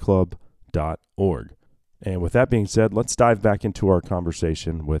safariclub.org. And with that being said, let's dive back into our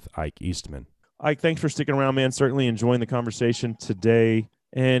conversation with Ike Eastman. Ike, thanks for sticking around, man. Certainly enjoying the conversation today.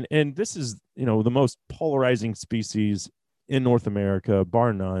 And this is, the most polarizing species in North America,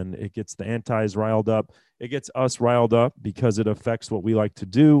 bar none. It gets the antis riled up. It gets us riled up because it affects what we like to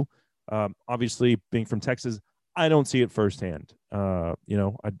do. Obviously, being from Texas, I don't see it firsthand. I'm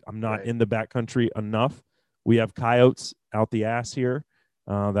not in the backcountry enough. We have coyotes out the ass here.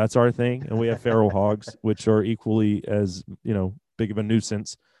 That's our thing. And we have feral hogs, which are equally as, big of a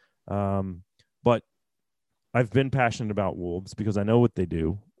nuisance. But I've been passionate about wolves because I know what they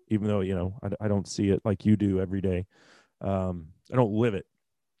do, even though, I don't see it like you do every day. I don't live it.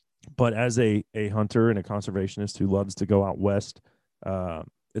 But as a hunter and a conservationist who loves to go out west,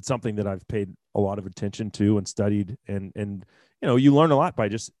 it's something that I've paid a lot of attention to and studied. And you learn a lot by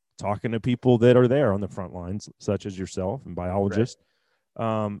just talking to people that are there on the front lines, such as yourself and biologists.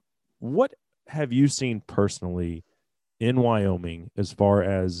 Right. What have you seen personally in Wyoming as far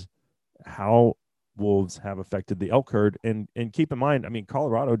as how wolves have affected the elk herd? And keep in mind,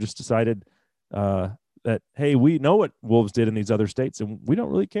 Colorado just decided that, hey, we know what wolves did in these other states and we don't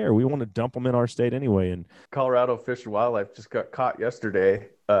really care. We want to dump them in our state anyway. And Colorado Fish and Wildlife just got caught yesterday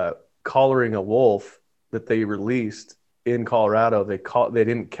collaring a wolf that they released in Colorado. They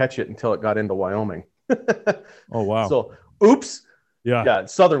didn't catch it until it got into Wyoming. Oh, wow. So, oops. Yeah.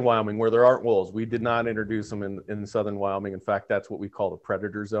 Southern Wyoming, where there aren't wolves. We did not introduce them in southern Wyoming. In fact, that's what we call the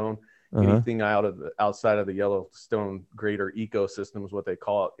predator zone. Anything outside of the Yellowstone greater ecosystem is what they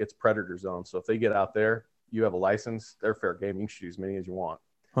call it. It's predator zone. So if they get out there, you have a license, they're fair game. You can shoot as many as you want.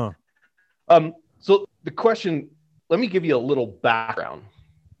 So the question, let me give you a little background.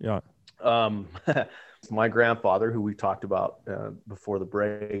 Yeah. My grandfather, who we talked about before the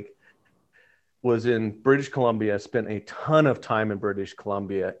break, was in British Columbia, spent a ton of time in British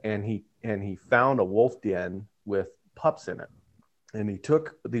Columbia, and he found a wolf den with pups in it. And he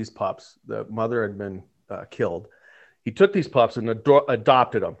took these pups. The mother had been killed. He took these pups and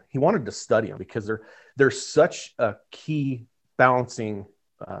adopted them. He wanted to study them because they're such a key balancing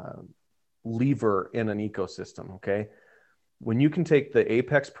lever in an ecosystem. Okay, when you can take the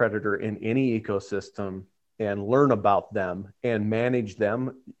apex predator in any ecosystem and learn about them and manage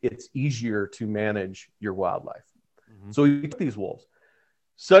them, it's easier to manage your wildlife. Mm-hmm. So he took these wolves,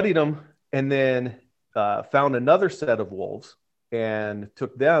 studied them, and then found another set of wolves and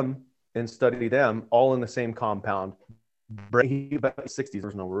took them and studied them all in the same compound. Back in the 60s,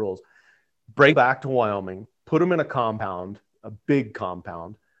 there's no rules. Bring back to Wyoming, put them in a compound, a big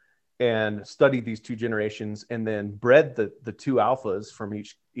compound, and studied these two generations, and then bred the two alphas from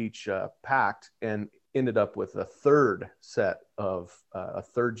each pack, and ended up with a third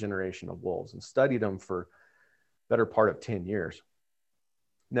generation of wolves, and studied them for better part of 10 years.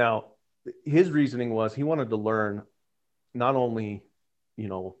 Now, his reasoning was he wanted to learn not only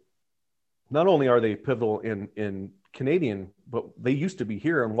are they pivotal in Canadian, but they used to be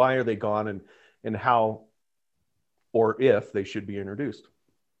here, and why are they gone, and how or if they should be introduced.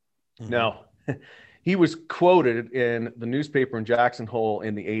 Mm-hmm. Now, he was quoted in the newspaper in Jackson Hole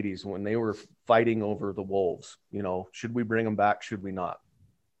in the 80s when they were fighting over the wolves. Should we bring them back? Should we not?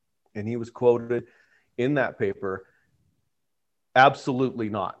 And he was quoted in that paper, absolutely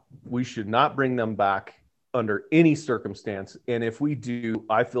not. We should not bring them back under any circumstance. And if we do,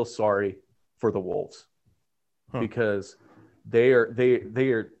 I feel sorry for the wolves because this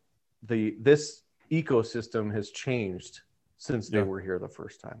ecosystem has changed since they were here the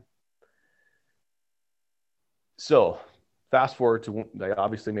first time. So fast forward to, they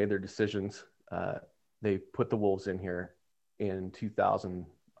obviously made their decisions. They put the wolves in here in 2000,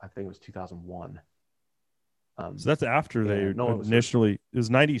 I think it was 2001. So that's after it was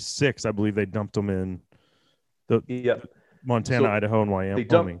 96, I believe they dumped them in Montana, Idaho, and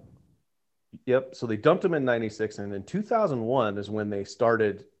Wyoming. So they dumped them in 96, and in 2001 is when they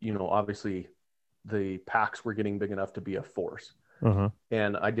started, obviously the packs were getting big enough to be a force. Uh-huh.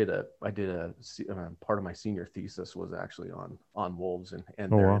 And I did a part of my senior thesis was actually on wolves and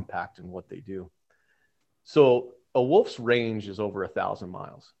their impact and what they do. So a wolf's range is over 1,000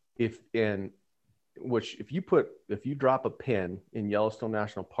 miles. If you drop a pin in Yellowstone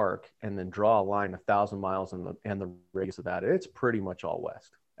National Park and then draw a line 1,000 miles and the radius of that, it's pretty much all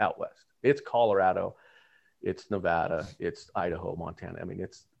out west. It's Colorado, it's Nevada, it's Idaho, Montana.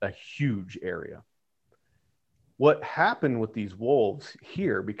 It's a huge area. What happened with these wolves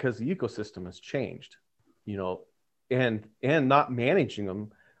here, because the ecosystem has changed, and not managing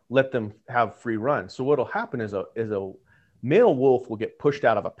them, let them have free run. So what'll happen is a male wolf will get pushed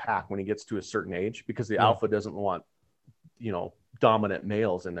out of a pack when he gets to a certain age because the alpha doesn't want, dominant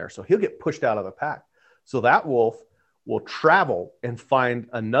males in there. So he'll get pushed out of the pack. So that wolf will travel and find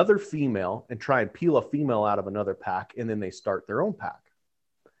another female and try and peel a female out of another pack, and then they start their own pack.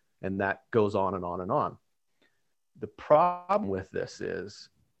 And that goes on and on and on. The problem with this is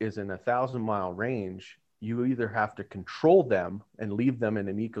in a 1,000-mile range, you either have to control them and leave them in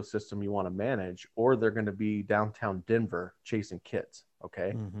an ecosystem you want to manage, or they're going to be downtown Denver chasing kids.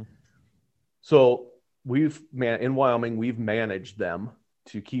 Okay. Mm-hmm. So in Wyoming, we've managed them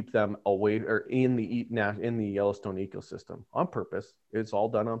to keep them away or in the Yellowstone ecosystem on purpose. It's all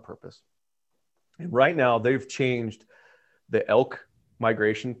done on purpose. And right now they've changed the elk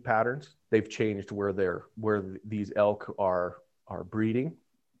migration patterns. They've changed where these elk are breeding.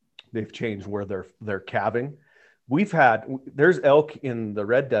 They've changed where they're calving. There's elk in the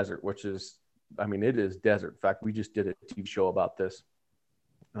Red Desert, which is, it is desert. In fact, we just did a TV show about this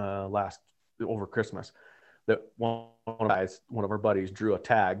over Christmas. That one of our buddies drew a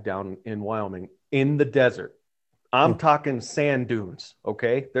tag down in Wyoming in the desert. I'm talking sand dunes.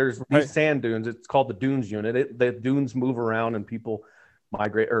 Okay. There's these sand dunes. It's called the dunes unit. The dunes move around and people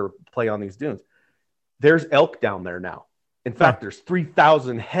migrate or play on these dunes. There's elk down there now. In fact, there's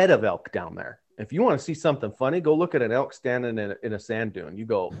 3,000 head of elk down there. If you want to see something funny, go look at an elk standing in a sand dune. You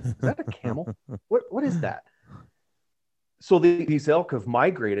go, is that a camel? What is that? So these elk have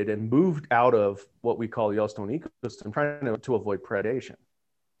migrated and moved out of what we call the Yellowstone ecosystem, trying to avoid predation.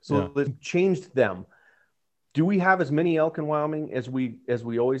 So they've changed them. Do we have as many elk in Wyoming as we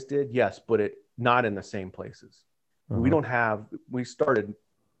always did? Yes, but not in the same places. Uh-huh. We started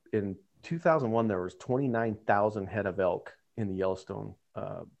in 2001, there was 29,000 head of elk in the Yellowstone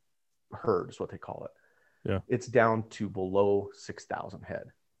herd is what they call it. Yeah. It's down to below 6,000 head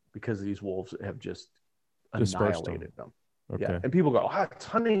because these wolves have just annihilated them. Okay. Yeah. And people go, it's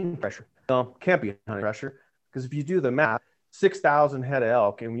hunting pressure. No, can't be hunting pressure, because if you do the math, 6,000 head of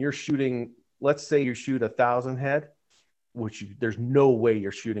elk, and you're shooting, let's say you shoot 1,000 head, there's no way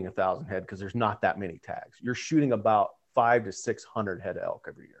you're shooting 1,000 head because there's not that many tags. You're shooting about 500 to 600 head of elk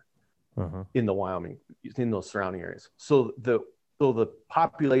every year. Uh-huh. In the Wyoming, in those surrounding areas. So the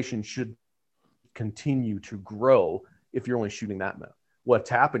population should continue to grow if you're only shooting that much. What's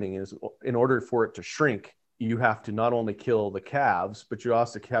happening is, in order for it to shrink, you have to not only kill the calves, but you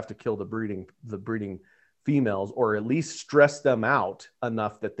also have to kill the breeding females, or at least stress them out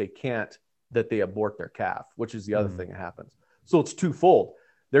enough that they abort their calf, which is the other thing that happens. So it's twofold.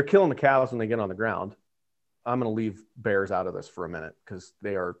 They're killing the calves when they get on the ground. I'm going to leave bears out of this for a minute, because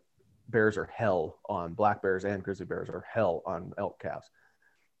bears are hell on black bears, and grizzly bears are hell on elk calves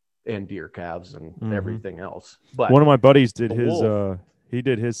and deer calves and everything else. But one of my buddies did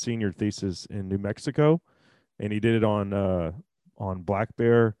his senior thesis in New Mexico, and he did it on black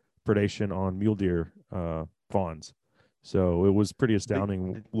bear predation on mule deer fawns. So it was pretty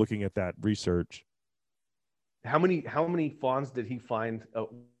astounding looking at that research. How many fawns did he find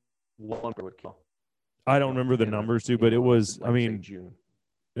one would kill? I don't remember the numbers too, but it was, June.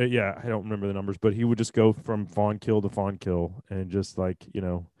 Yeah, I don't remember the numbers, but he would just go from fawn kill to fawn kill, and just and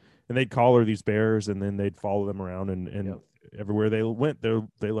they'd collar these bears, and then they'd follow them around, and everywhere they went,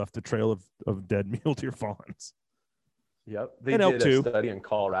 they left a trail of dead mule deer fawns. Yep. They did a study in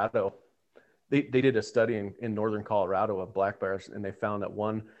Colorado. They did a study in northern Colorado of black bears, and they found that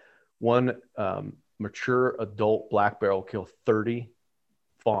one mature adult black bear will kill 30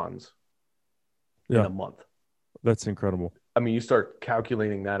 fawns in a month. That's incredible. You start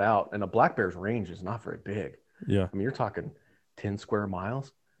calculating that out, and a black bear's range is not very big. Yeah. You're talking 10 square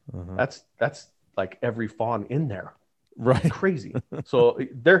miles. Uh-huh. That's like every fawn in there. Right. It's crazy. So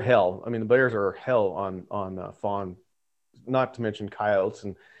they're hell. The bears are hell on fawn, not to mention coyotes,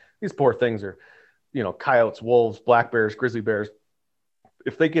 and these poor things are, coyotes, wolves, black bears, grizzly bears.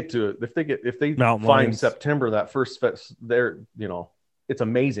 If they Mountain find lions. September, that first they're, it's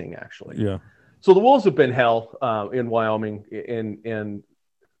amazing actually. Yeah. So the wolves have been hell in Wyoming, and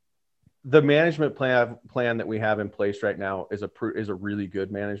the management plan that we have in place right now is a really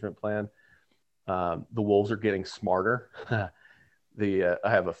good management plan. The wolves are getting smarter. I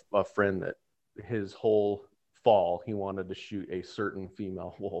have a friend that his whole fall he wanted to shoot a certain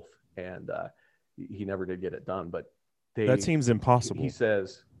female wolf, and he never did get it done. But that seems impossible. He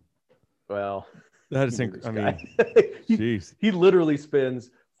says, "Well, that is jeez." He literally spends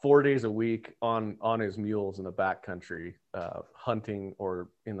 4 days a week on his mules in the backcountry, hunting, or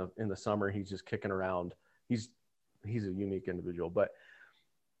in the summer he's just kicking around. He's a unique individual. But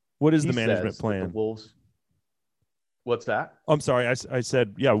what is the management plan? The wolves. What's that? I'm sorry. I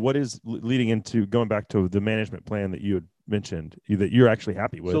said, yeah. What is leading into going back to the management plan that you had mentioned that you're actually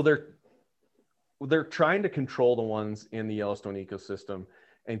happy with? So they're trying to control the ones in the Yellowstone ecosystem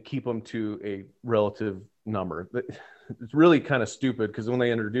and keep them to a relative number. It's really kind of stupid because when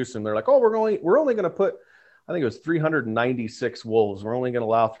they introduce them, they're like, oh, we're only going to put, I think it was 396 wolves. We're only going to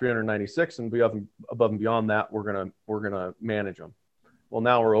allow 396, and above and beyond that, we're going to manage them. Well,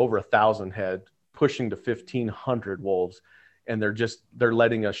 now we're over 1,000 head, pushing to 1,500 wolves, and they're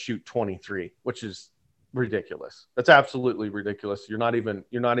letting us shoot 23, which is ridiculous. That's absolutely ridiculous. You're not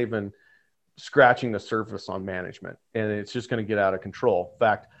even scratching the surface on management, and it's just going to get out of control. In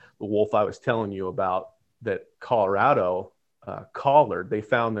fact, the wolf I was telling you about that Colorado collared, they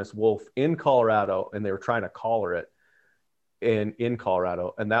found this wolf in Colorado, and they were trying to collar it in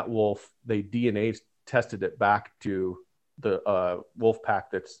Colorado, and that wolf, they DNA tested it back to the wolf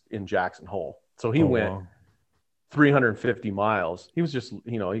pack that's in Jackson Hole. So he went 350 miles. He was just,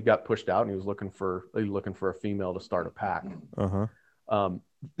 he got pushed out, and he was looking for a female to start a pack.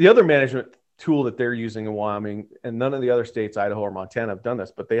 The other management tool that they're using in Wyoming, and none of the other states, Idaho or Montana, have done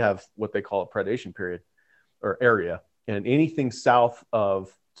this, but they have what they call a predation period or area. And anything south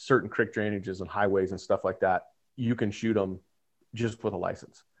of certain creek drainages and highways and stuff like that, you can shoot them just with a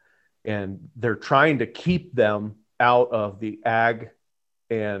license. And they're trying to keep them out of the ag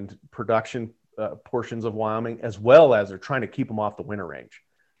and production portions of Wyoming, as well as they're trying to keep them off the winter range.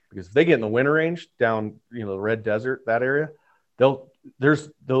 Because if they get in the winter range down, the Red Desert, that area, there's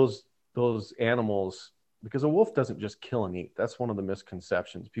those animals, because a wolf doesn't just kill and eat. That's one of the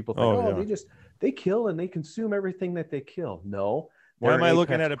misconceptions. People think, they kill and they consume everything that they kill. No. Why am I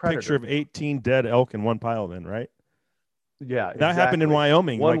looking at a picture of 18 dead elk in one pile then, right? Yeah. That exactly. Happened in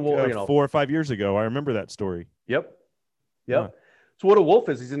Wyoming 4 or 5 years ago. I remember that story. Yep. Huh. So what a wolf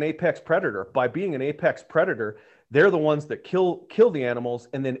is, he's an apex predator. By being an apex predator, they're the ones that kill the animals,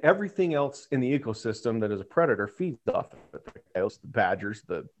 and then everything else in the ecosystem that is a predator feeds off of it. The coyotes, the badgers,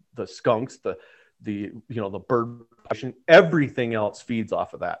 the skunks, the bird population, everything else feeds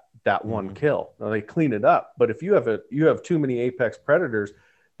off of that one kill. Now they clean it up, but if you have too many apex predators,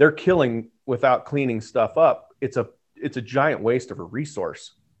 they're killing without cleaning stuff up. It's a giant waste of a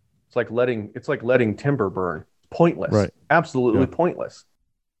resource. It's like letting timber burn. Pointless. Right. Absolutely pointless.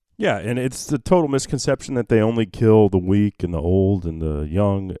 Yeah, and it's the total misconception that they only kill the weak and the old and the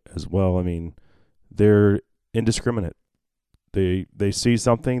young as well. I mean, they're indiscriminate. They see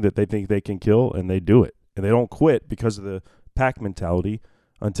something that they think they can kill, and they do it. And they don't quit because of the pack mentality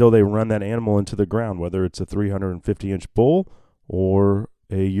until they run that animal into the ground, whether it's a 350-inch bull or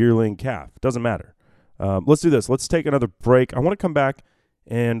a yearling calf. It doesn't matter. Let's do this. Let's take another break. I want to come back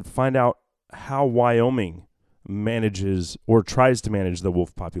and find out how Wyoming manages or tries to manage the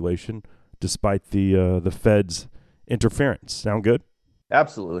wolf population despite the feds' interference. Sound good?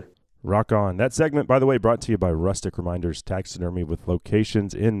 Absolutely. Rock on. That segment, by the way, brought to you by Rustic Reminders Taxidermy with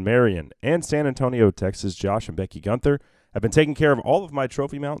locations in Marion and San Antonio, Texas. Josh and Becky Gunther have been taking care of all of my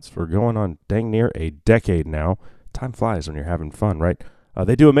trophy mounts for going on dang near a decade now. Time flies when you're having fun, right?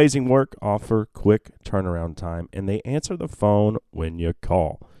 They do amazing work, offer quick turnaround time, and they answer the phone when you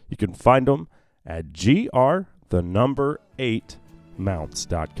call. You can find them at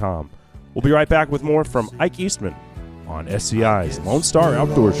gr8mounts.com. We'll be right back with more from Ike Eastman on SCI's Lone Star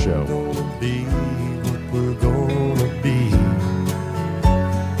Outdoor Show. We're gonna be.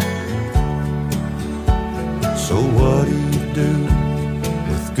 So what do you do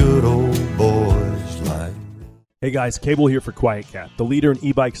with good old boys like me? Hey guys, Cable here for QuietKat, the leader in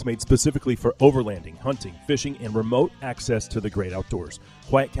e-bikes made specifically for overlanding, hunting, fishing, and remote access to the great outdoors.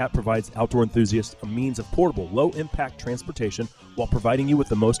 QuietKat provides outdoor enthusiasts a means of portable, low-impact transportation while providing you with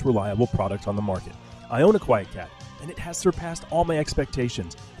the most reliable product on the market. I own a QuietKat, and it has surpassed all my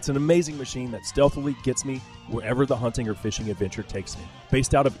expectations. It's an amazing machine that stealthily gets me wherever the hunting or fishing adventure takes me.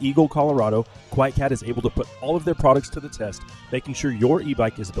 Based out of Eagle, Colorado, QuietKat is able to put all of their products to the test, making sure your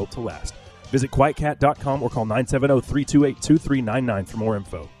e-bike is built to last. Visit QuietKat.com or call 970-328-2399 for more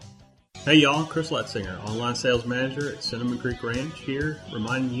info. Hey y'all, Chris Letzinger, online sales manager at Cinnamon Creek Ranch here,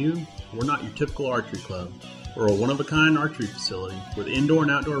 reminding you we're not your typical archery club. We're a one-of-a-kind archery facility with indoor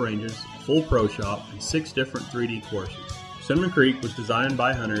and outdoor ranges, full pro shop, and 6 different 3D courses. Cinnamon Creek was designed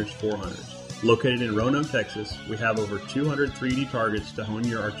by hunters for hunters. Located in Roanoke, Texas, we have over 200 3D targets to hone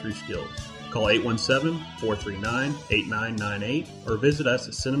your archery skills. Call 817-439-8998 or visit us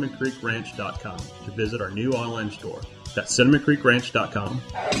at cinnamoncreekranch.com to visit our new online store. That's cinnamoncreekranch.com.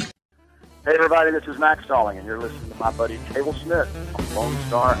 Hey everybody, this is Max Stalling, and you're listening to my buddy Cable Smith on Lone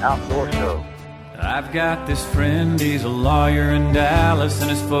Star Outdoor Show. I've got this friend, he's a lawyer in Dallas, and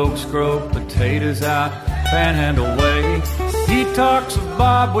his folks grow potatoes out Panhandle Way. He talks of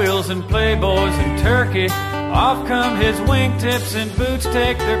bob wheels and playboys and turkey. Off come his wingtips and boots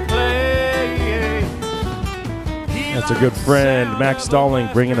take their place. He That's a good friend, Max Stalling,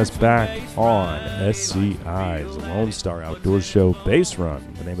 bringing us back on SCI's Lone Star Outdoors Show Base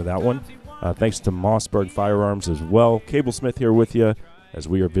Run, the name of that one. Thanks to Mossberg Firearms as well. Cable Smith here with you as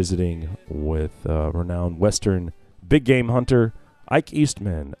we are visiting with renowned Western big game hunter Ike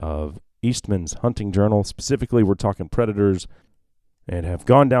Eastman of Eastman's Hunting Journal. Specifically, we're talking predators and have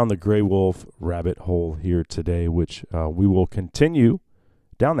gone down the gray wolf rabbit hole here today, which we will continue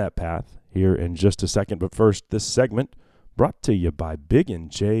down that path here in just a second. But first, this segment brought to you by Big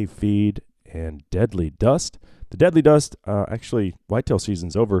and J Feed and Deadly Dust. The Deadly Dust, actually, whitetail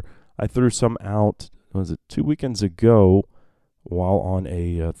season's over. I threw some out, was it 2 weekends ago, while on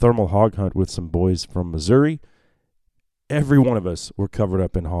a thermal hog hunt with some boys from Missouri. Every one of us were covered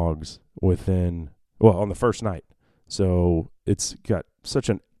up in hogs on the first night. So it's got such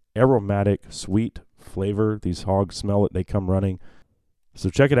an aromatic, sweet flavor. These hogs smell it. They come running. So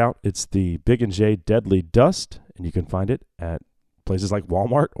check it out. It's the Big and J Deadly Dust, and you can find it at places like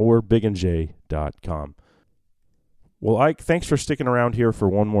Walmart or bigandj.com. Well, Ike, thanks for sticking around here for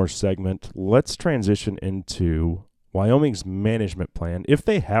one more segment. Let's transition into Wyoming's management plan, if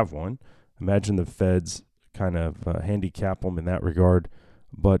they have one. Imagine the feds kind of handicap them in that regard.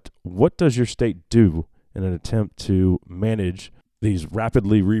 But what does your state do in an attempt to manage these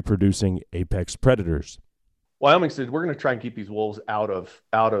rapidly reproducing apex predators? Wyoming said we're going to try and keep these wolves out of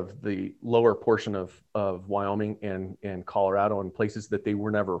the lower portion of Wyoming and Colorado, and places that they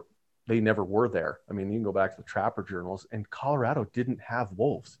never were there. I mean, you can go back to the Trapper journals, and Colorado didn't have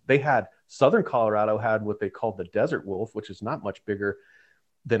wolves. Southern Colorado had what they called the desert wolf, which is not much bigger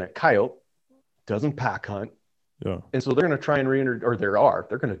than a coyote, doesn't pack hunt. Yeah. And so they're going to try and they're going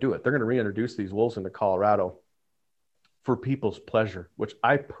to do it. They're going to reintroduce these wolves into Colorado for people's pleasure, which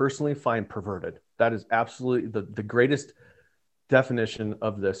I personally find perverted. That is absolutely the greatest definition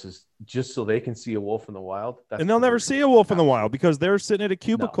of this, is just so they can see a wolf in the wild. And they'll never see a wolf in the wild because they're sitting at a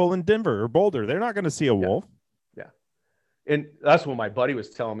cubicle in Denver or Boulder. They're not going to see a wolf. Yeah. And that's what my buddy was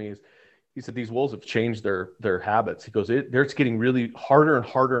telling me, is he said these wolves have changed their habits. He goes, it's getting really harder and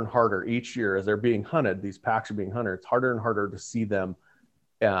harder and harder each year as they're being hunted. These packs are being hunted. It's harder and harder to see them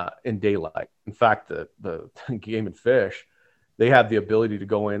in daylight. In fact, the Game and Fish, they have the ability to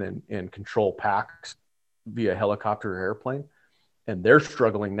go in and control packs via helicopter or airplane. And they're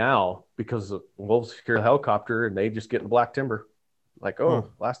struggling now because the wolves hear the helicopter and they just get in black timber. Like,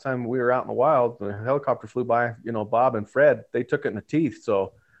 last time we were out in the wild, the helicopter flew by, Bob and Fred, they took it in the teeth.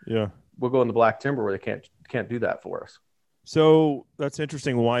 So yeah, we'll go in the black timber where they can't do that for us. So that's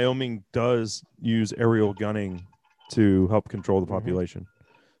interesting. Wyoming does use aerial gunning to help control the population. Mm-hmm.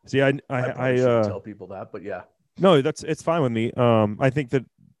 See, I tell people that, but yeah. No, it's fine with me. I think that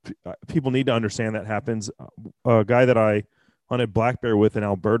people need to understand that happens. A guy that I hunted black bear with in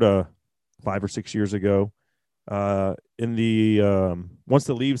Alberta 5 or 6 years ago, in the once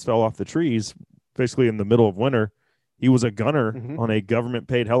the leaves fell off the trees, basically in the middle of winter, he was a gunner on a government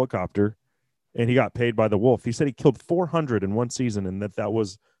paid helicopter, and he got paid by the wolf. He said he killed 400 in one season, and that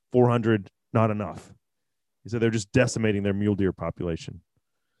was 400 not enough. He said they're just decimating their mule deer population.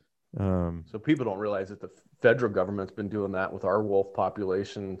 So people don't realize that the federal government's been doing that with our wolf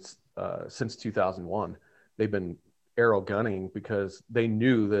populations since 2001. They've been arrow gunning because they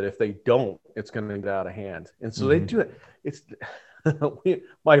knew that if they don't, it's going to get out of hand. And so they do it. It's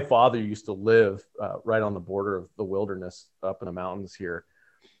my father used to live right on the border of the wilderness up in the mountains here.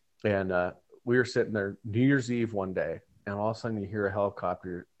 And we were sitting there New Year's Eve one day, and all of a sudden you hear a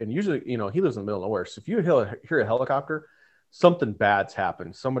helicopter. And usually, he lives in the middle of nowhere. So if you hear a helicopter, something bad's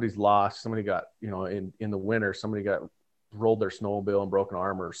happened. Somebody's lost. Somebody got, in the winter, somebody got rolled their snowmobile and broken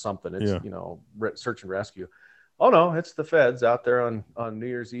arm or something. It's, search and rescue. Oh no, it's the feds out there on New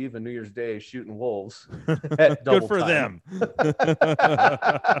Year's Eve and New Year's Day shooting wolves. At double Good for time. them.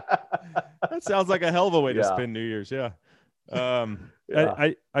 That sounds like a hell of a way to spend New Year's. Yeah.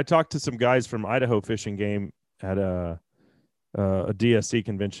 I talked to some guys from Idaho Fish and Game at a DSC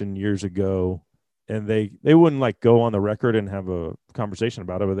convention years ago, and they wouldn't go on the record and have a conversation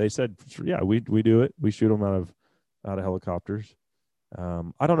about it, but they said, yeah, we do it. We shoot them out of helicopters.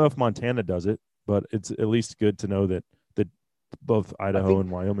 I don't know if Montana does it, but it's at least good to know that both Idaho and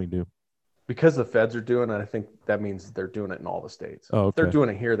Wyoming do. Because the feds are doing it, I think that means they're doing it in all the states. Oh, okay. If they're doing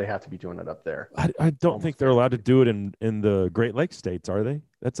it here, they have to be doing it up there. I don't think they're allowed to do it in the Great Lakes states, are they?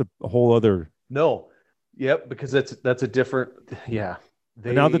 That's a whole other. No. Yep, because that's a different. Yeah.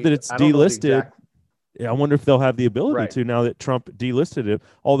 Now that it's delisted, I wonder if they'll have the ability to, now that Trump delisted it.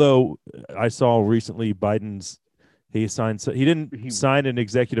 Although I saw recently he didn't sign an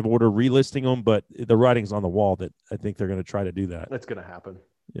executive order relisting them, but the writing's on the wall that I think they're going to try to do that. That's going to happen.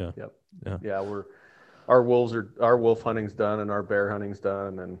 Yeah. Yep. Yeah. our wolf hunting's done and our bear hunting's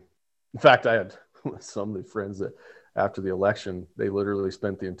done. And in fact, I had some of the friends that after the election, they literally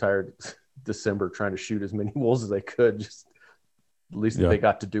spent the entire December trying to shoot as many wolves as they could. Just at least they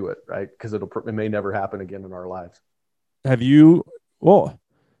got to do it, right? Because it may never happen again in our lives. Have you? Well,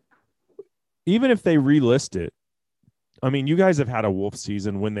 even if they relist it, I mean, you guys have had a wolf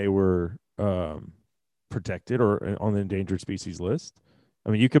season when they were protected or on the endangered species list. I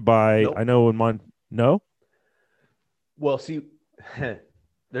mean, you could buy. Nope. I know in no. Well, see,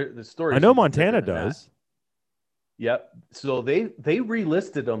 the story. I know Montana does. Yep. So they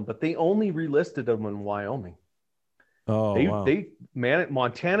relisted them, but they only relisted them in Wyoming. Oh, wow.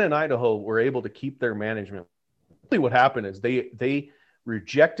 Montana and Idaho were able to keep their management. What happened is they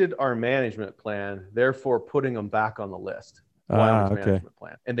rejected our management plan, therefore putting them back on the list. Wyoming's management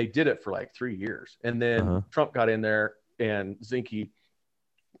plan, and they did it for like 3 years, and then Trump got in there and Zinke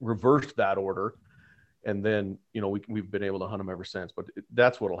reversed that order, and then we've been able to hunt them ever since. But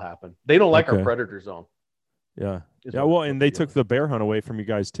that's what'll happen. They don't like our predator zone. Yeah. Well, and they took the bear hunt away from you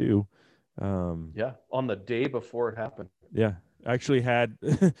guys too. On the day before it happened. Yeah. I actually had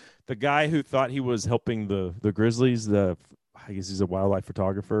the guy who thought he was helping the grizzlies. I guess he's a wildlife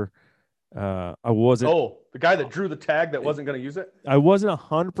photographer. I wasn't. Oh, the guy that drew the tag that wasn't going to use it. I wasn't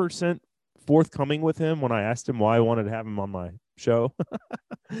 100% forthcoming with him when I asked him why I wanted to have him on my show.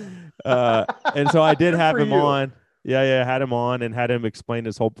 And so I did have him on. Yeah. Had him on and had him explain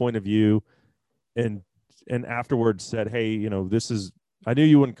his whole point of view, and afterwards said, "Hey, I knew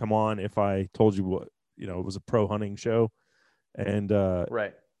you wouldn't come on if I told you what, it was a pro hunting show." And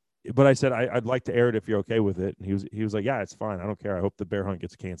right. But I said I'd like to air it if you're okay with it, and he was like, "Yeah, it's fine. I don't care. I hope the bear hunt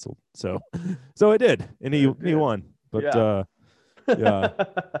gets canceled." So I did, and he won. But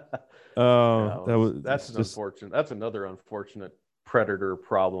that's unfortunate. That's another unfortunate predator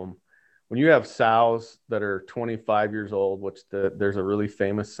problem. When you have sows that are 25 years old, which there's a really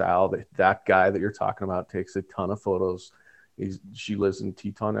famous sow that guy that you're talking about takes a ton of photos. She lives in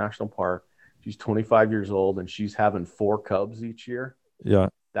Teton National Park. She's 25 years old and she's having 4 cubs each year. Yeah.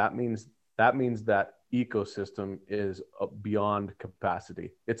 That means that ecosystem is beyond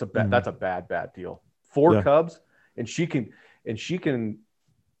capacity. That's a bad deal. 4 cubs, and she can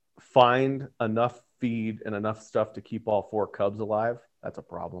find enough feed and enough stuff to keep all 4 cubs alive. That's a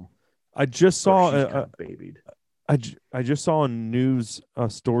problem. I just saw babied. I just saw a news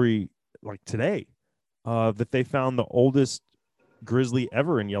story like today that they found the oldest grizzly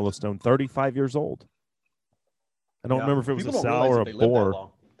ever in Yellowstone, 35 years old. I don't remember if it was a sow or a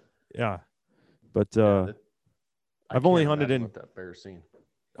boar. Yeah, but I've only hunted in that bear scene.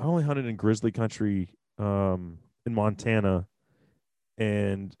 I only hunted in grizzly country in Montana,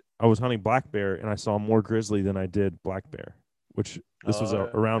 and I was hunting black bear, and I saw more grizzly than I did black bear. Which this was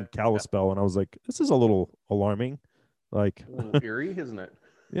around Kalispell, and I was like, "This is a little alarming." Like a little eerie, isn't it?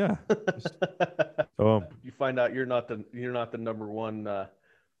 Yeah. You find out you're not the number one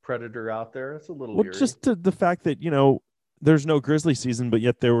predator out there. It's a little eerie. Just the fact that there's no grizzly season, but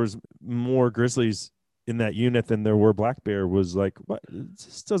yet there was more grizzlies in that unit than there were black bear was like, what?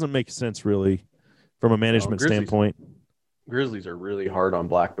 This doesn't make sense really from a management standpoint. Grizzlies are really hard on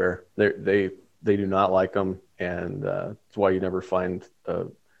black bear. They do not like them, and that's why you never find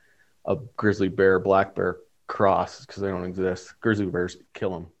a grizzly bear black bear cross, because they don't exist. Grizzly bears kill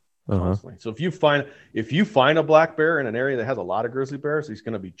them constantly. So if you find a black bear in an area that has a lot of grizzly bears, he's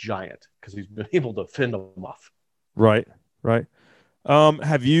going to be giant because he's been able to fend them off. Right.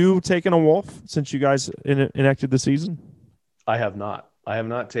 Have you taken a wolf since you guys enacted the season? I have not. I have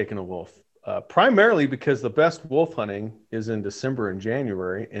not taken a wolf. Primarily because the best wolf hunting is in December and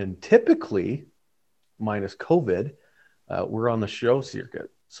January, and typically, minus COVID, we're on the show circuit.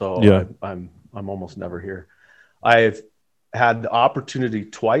 So yeah. I'm almost never here. I've had the opportunity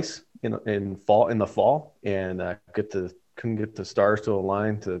twice in the fall, and couldn't get the stars to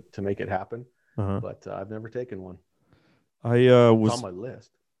align to make it happen. But I've never taken one. I was on my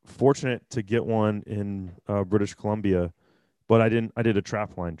list. Fortunate to get one in British Columbia, but I did a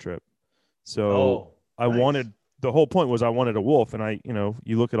trap line trip. So I wanted, the whole point was I wanted a wolf, and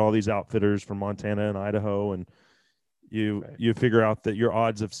you look at all these outfitters from Montana and Idaho, and you figure out that your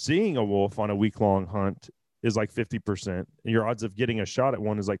odds of seeing a wolf on a week-long hunt is like 50%, and your odds of getting a shot at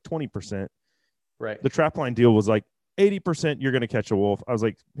one is like 20%. Right. The trap line deal was like 80% you're going to catch a wolf. I was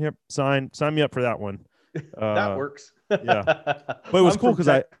like, yep, sign me up for that one. That works. Yeah. But it was cool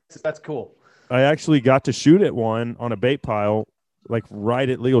because that's cool. I actually got to shoot at one on a bait pile, like right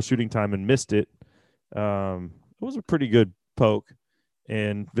at legal shooting time, and missed it. It was a pretty good poke,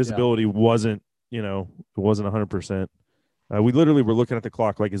 and visibility wasn't, it wasn't 100%. We literally were looking at the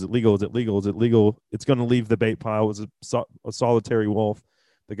clock, like, is it legal? Is it legal? Is it legal? It's going to leave the bait pile. It was a solitary wolf.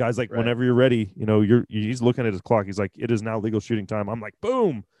 The guy's like, Right. whenever you're ready, he's looking at his clock. He's like, it is now legal shooting time. I'm like,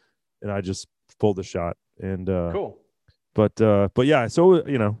 boom. And I just pulled the shot. And Cool. But yeah, so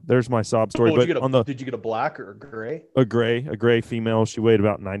there's my sob story. Oh, But did you get a black or a gray? a gray female. She weighed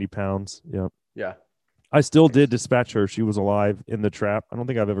about 90 pounds. Yeah. Yeah. I still did dispatch her. She was alive in the trap. I don't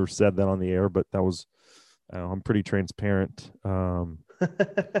think I've ever said that on the air, but that was, I'm pretty transparent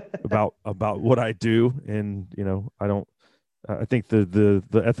about what I do. And, I think the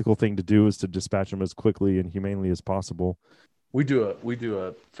ethical thing to do is to dispatch them as quickly and humanely as possible. We do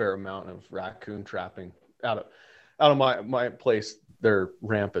a fair amount of raccoon trapping out of my place. They're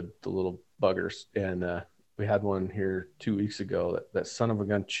rampant, the little buggers. And we had one here 2 weeks ago that son of a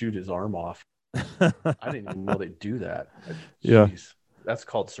gun chewed his arm off. I didn't even know they do that. Yeah. Jeez, that's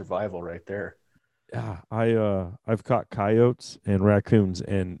called survival right there. Yeah, I've caught coyotes and raccoons,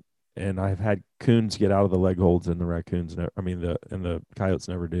 and I've had coons get out of the leg holds, and the raccoons, the coyotes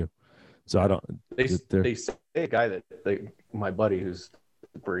never do. So I don't. They say a guy my buddy who's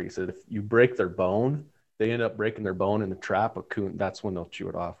he said if you break their bone, they end up breaking their bone in the trap. A coon, that's when they'll chew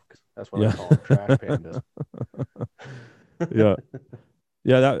it off. That's what I call them, trash pandas. Yeah.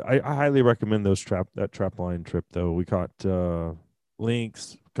 Yeah, I highly recommend that trap line trip though. We caught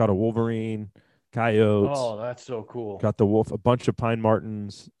lynx, caught a wolverine, coyotes. Oh, that's so cool. Got the wolf, a bunch of pine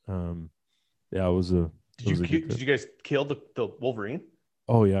martens. Yeah, it was a. Did you guys kill the wolverine?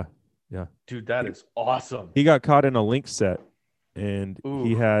 Oh yeah, dude, that is awesome. He got caught in a lynx set, and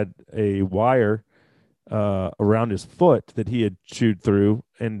he had a wire around his foot that he had chewed through.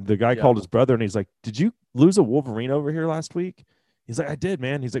 And the guy called his brother, and he's like, "Did you lose a wolverine over here last week?" He's like, "I did,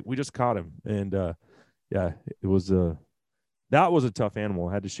 man." He's like, "We just caught him." And yeah, it was that was a tough animal.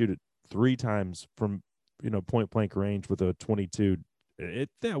 I had to shoot it 3 times from point blank range with a 22.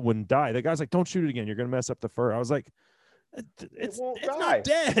 That wouldn't die. The guy's like, "Don't shoot it again. You're gonna mess up the fur." I was like, it's not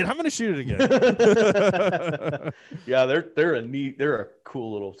dead. I'm gonna shoot it again. Yeah, they're a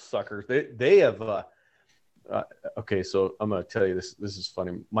cool little sucker. They have okay, so I'm gonna tell you this is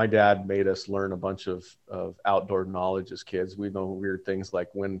funny. My dad made us learn a bunch of outdoor knowledge as kids. We know weird things like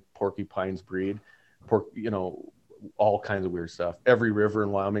when porcupines breed, all kinds of weird stuff. Every river in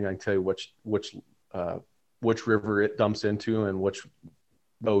Wyoming, I can tell you which river it dumps into and which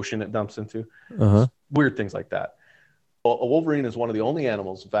ocean it dumps into. Weird things like that. Well, a wolverine is one of the only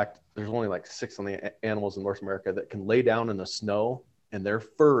animals. In fact, there's only like 6 on the animals in North America that can lay down in the snow, and their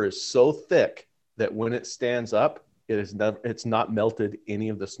fur is so thick that when it stands up, it's not melted any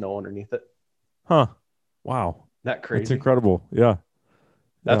of the snow underneath it. Huh. Wow. Isn't that crazy? That's incredible. Yeah.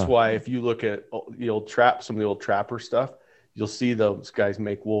 That's why if you look at some of the old trapper stuff, you'll see those guys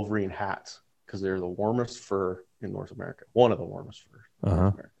make wolverine hats because they're the warmest fur in North America. One of the warmest fur in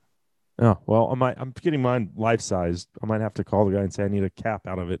North America. Oh, well, I'm getting mine life-sized. I might have to call the guy and say I need a cap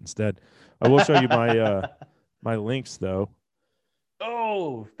out of it instead. I will show you my my lynx though.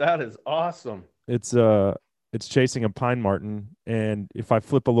 Oh, that is awesome. It's chasing a pine marten, and if I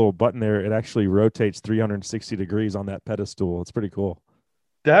flip a little button there, it actually rotates 360 degrees on that pedestal. It's pretty cool.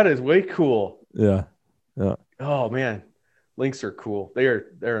 That is way cool. Yeah. Oh man, lynx are cool. They're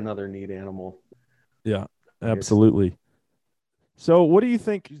another neat animal. Yeah, absolutely. So what do you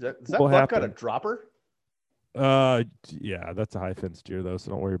think Does that will buck happen? got a dropper? Yeah, that's a high fence deer though, so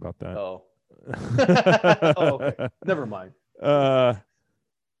don't worry about that. Oh. Oh, okay. Never mind.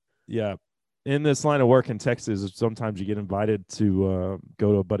 Yeah. In this line of work in Texas, sometimes you get invited to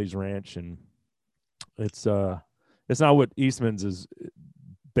go to a buddy's ranch, and it's not what Eastman's is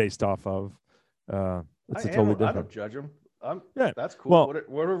based off of. It's totally different. I don't judge them. Yeah, that's cool. Well,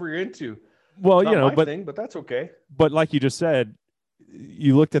 whatever you're into. Well, Not my thing, but that's okay. But like you just said,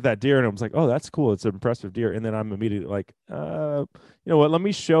 you looked at that deer and I was like, "Oh, that's cool. It's an impressive deer." And then I'm immediately like, you know what? Let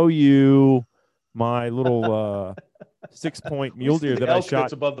me show you my little 6-point mule deer that I shot.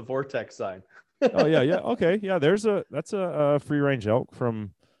 That's above the vortex sign. Oh yeah, okay, yeah. That's a free range elk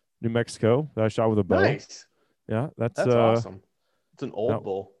from New Mexico that I shot with a bow. Nice. Yeah, that's awesome. It's an old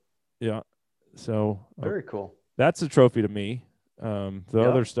bull. Yeah. So very cool. That's a trophy to me. The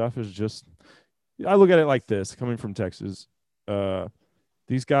other stuff is just, I look at it like this, coming from Texas.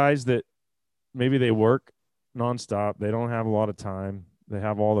 These guys that maybe they work nonstop, they don't have a lot of time. They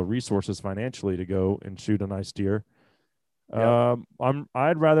have all the resources financially to go and shoot a nice deer.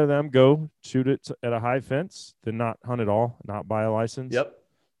 I'd rather them go shoot it at a high fence than not hunt at all, not buy a license. Yep.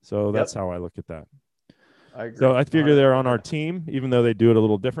 So that's how I look at that. I agree. So I figure they're on our team, even though they do it a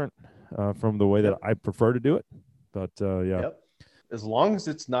little different from the way that I prefer to do it. But yeah. Yep. As long as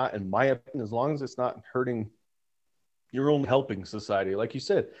it's not, in my opinion, as long as it's not hurting You're only helping society. Like you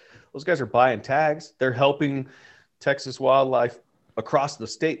said, those guys are buying tags. They're helping Texas wildlife across the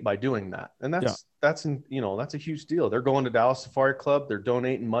state by doing that. And that's a huge deal. They're going to Dallas Safari Club. They're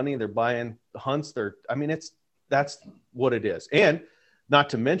donating money. They're buying hunts. That's what it is. And not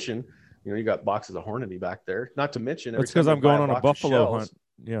to mention, you got boxes of Hornady back there. Not to mention, that's because I'm going on a buffalo hunt.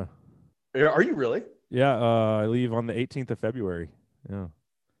 Yeah. Are you really? Yeah. I leave on the 18th of February. Yeah.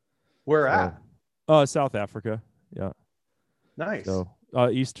 Where at? South Africa. Yeah. Nice. So,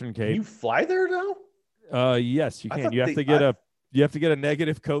 Eastern Cape. Can you fly there now? Yes, you can. You have to get a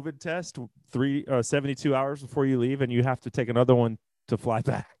negative COVID test 72 hours before you leave, and you have to take another one to fly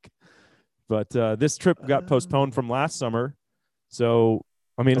back. But this trip got postponed from last summer. So,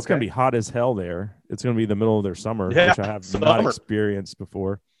 I mean, it's going to be hot as hell there. It's going to be the middle of their summer, which I have not experienced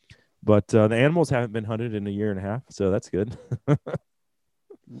before. But the animals haven't been hunted in a year and a half, so that's good.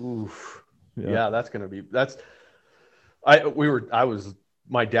 Oof. Yeah, that's going to be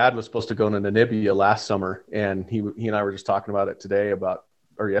my dad was supposed to go to Namibia last summer, and he and I were just talking about it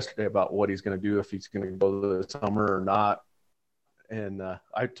yesterday about what he's going to do, if he's going to go this summer or not. And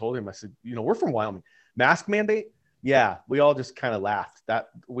I told him, I said, we're from Wyoming. Mask mandate? Yeah, we all just kind of laughed. That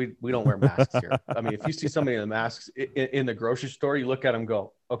we don't wear masks here. I mean, if you see somebody in the masks in the grocery store, you look at them and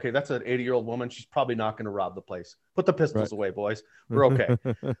go, okay, that's an 80-year-old woman. She's probably not going to rob the place. Put the pistols away, boys. We're okay.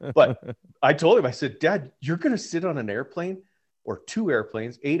 But I told him, I said, Dad, you're going to sit on an airplane or 2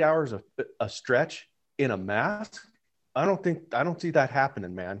 airplanes, 8 hours a stretch in a mask? I don't see that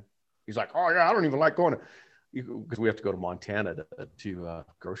happening, man. He's like, oh yeah, I don't even like going because we have to go to Montana to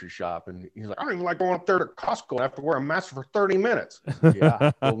grocery shop. And he's like, I don't even like going up there to Costco. I have to wear a mask for 30 minutes.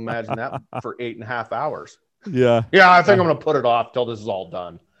 Yeah. Well, imagine that for 8.5 hours. Yeah. Yeah. I think I'm going to put it off till this is all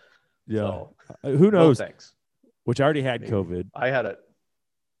done. Yeah. So, who knows? No, thanks. Which I already had COVID. I had it.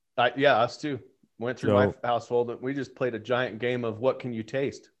 Yeah, us too. Went through my household. We just played a giant game of what can you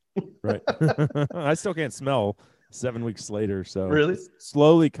taste? Right. I still can't smell 7 weeks later. So really it's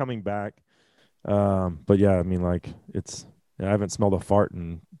slowly coming back. But yeah, I mean, like I haven't smelled a fart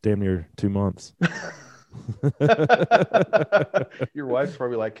in damn near 2 months. Your wife's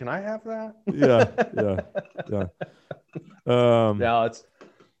probably like, can I have that? Yeah. Now it's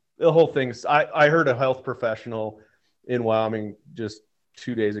the whole thing's, I heard a health professional in Wyoming just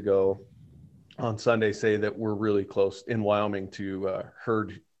 2 days ago on Sunday say that we're really close in Wyoming to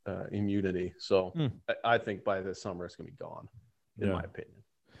herd immunity. So I think by this summer it's going to be gone, in my opinion.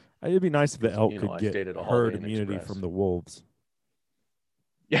 It'd be nice if the elk could get herd immunity from the wolves.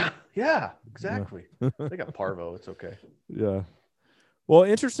 Yeah, exactly. They got parvo. It's okay. Yeah. Well,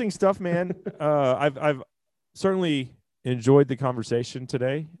 interesting stuff, man. I've certainly enjoyed the conversation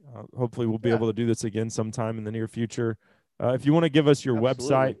today. Hopefully we'll be able to do this again sometime in the near future. If you want to give us your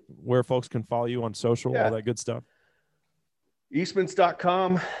website, where folks can follow you on social, all that good stuff.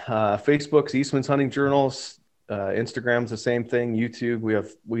 Eastmans.com, Facebook's Eastman's Hunting Journals. Instagram's the same thing. YouTube,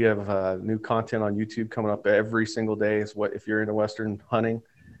 we have new content on YouTube coming up every single day. Is what if you're into Western hunting,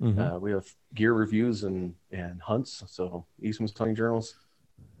 we have gear reviews and hunts. So Eastman's Hunting Journals,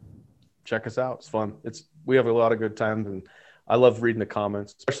 check us out. It's fun. We have a lot of good times, and I love reading the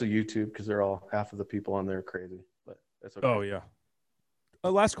comments, especially YouTube, because they're all half of the people on there are crazy. But that's okay. Oh yeah.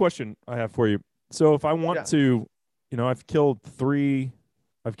 Last question I have for you. So if I want to, I've killed 3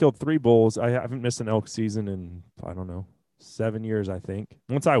 bulls. I haven't missed an elk season in, I don't know, 7 years, I think.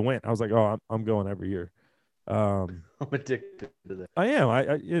 Once I went, I was like, oh, I'm going every year. I'm addicted to that. I am.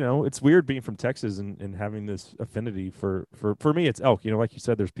 I it's weird being from Texas and having this affinity for me, it's elk. Like you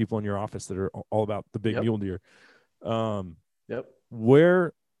said, there's people in your office that are all about the big mule deer.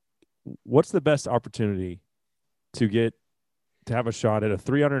 What's the best opportunity to have a shot at a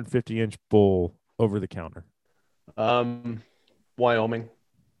 350-inch bull over the counter? Wyoming.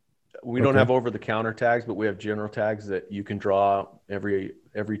 We don't have over-the-counter tags, but we have general tags that you can draw every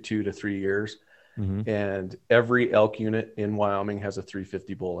 2 to 3 years. And every elk unit in Wyoming has a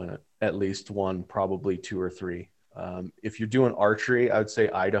 350 bull in it, at least one, probably 2 or 3. If you're doing archery, I would say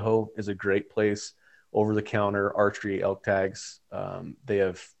Idaho is a great place. Over-the-counter archery elk tags.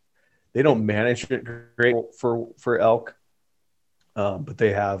 They don't manage it great for elk, but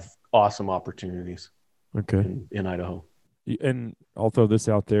they have awesome opportunities. In Idaho. And I'll throw this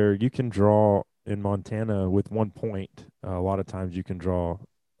out there. You can draw in Montana with 1 point. A lot of times you can draw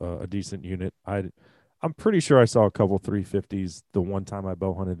a decent unit. I'm pretty sure I saw a couple 350s the one time I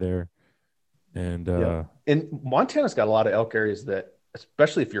bow hunted there. And Montana's got a lot of elk areas that,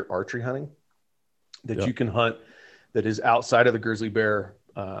 especially if you're archery hunting, that you can hunt that is outside of the grizzly bear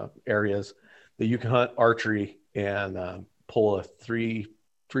areas, that you can hunt archery and pull a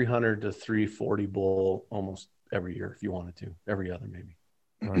 300 to 340 bull almost every year if you wanted to, every other maybe.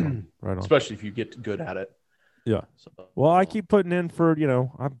 Right on. Right on. Especially if you get good at it. Yeah. So, well, I keep putting in for,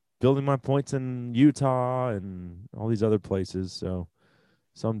 I'm building my points in Utah and all these other places. So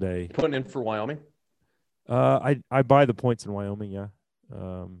someday. Putting in for Wyoming? I buy the points in Wyoming. Yeah.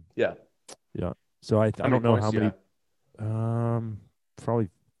 Yeah. Yeah. So I don't know how many. Probably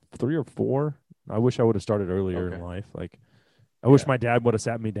 3 or 4. I wish I would have started earlier in life. Like, I wish my dad would have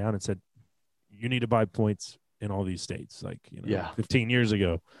sat me down and said, "You need to buy points in all these states." Like, 15 years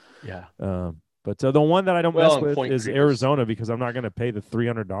ago. Yeah. But the one that I don't mess with is creepers. Arizona, because I'm not going to pay the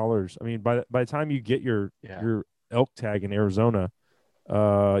 $300. I mean, by the time you get your elk tag in Arizona,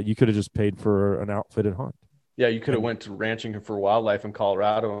 you could have just paid for an outfitted hunt. Yeah, you could have went to Ranching for Wildlife in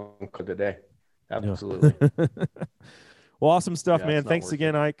Colorado today. Absolutely. Yeah. Well, awesome stuff, Yeah, man. it's not Thanks worth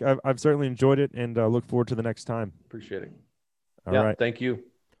again, Ike. I've certainly enjoyed it, and look forward to the next time. Appreciate it. All right. Thank you.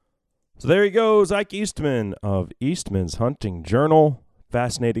 So there he goes, Ike Eastman of Eastman's Hunting Journal.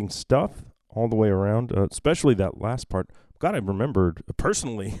 Fascinating stuff all the way around, especially that last part. God, I remembered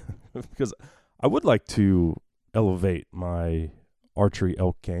personally, because I would like to elevate my archery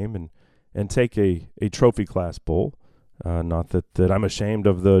elk game and take a trophy class bull. Not that I'm ashamed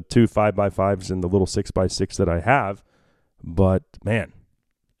of the 2 5x5s and the little 6x6 that I have, but man,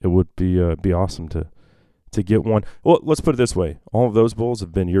 it would be awesome to get one. Well, let's put it this way: all of those bulls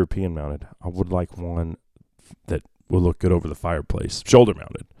have been European mounted. I would like one that will look good over the fireplace, shoulder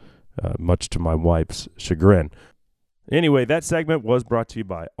mounted, much to my wife's chagrin. Anyway, that segment was brought to you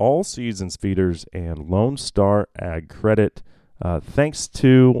by All Seasons Feeders and Lone Star Ag Credit. Thanks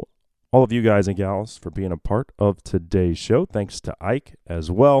to all of you guys and gals for being a part of today's show. Thanks to Ike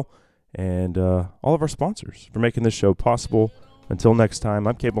as well, and all of our sponsors for making this show possible. Until next time,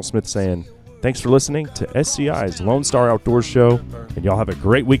 I'm Cable Smith saying thanks for listening to SCI's Lone Star Outdoors Show, and y'all have a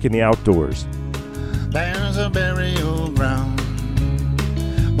great week in the outdoors. There's a burial ground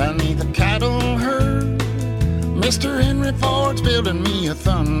beneath the cattle herd. Mr. Henry Ford's building me a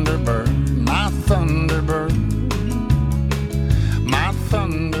Thunderbird, my Thunderbird, my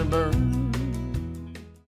Thunderbird.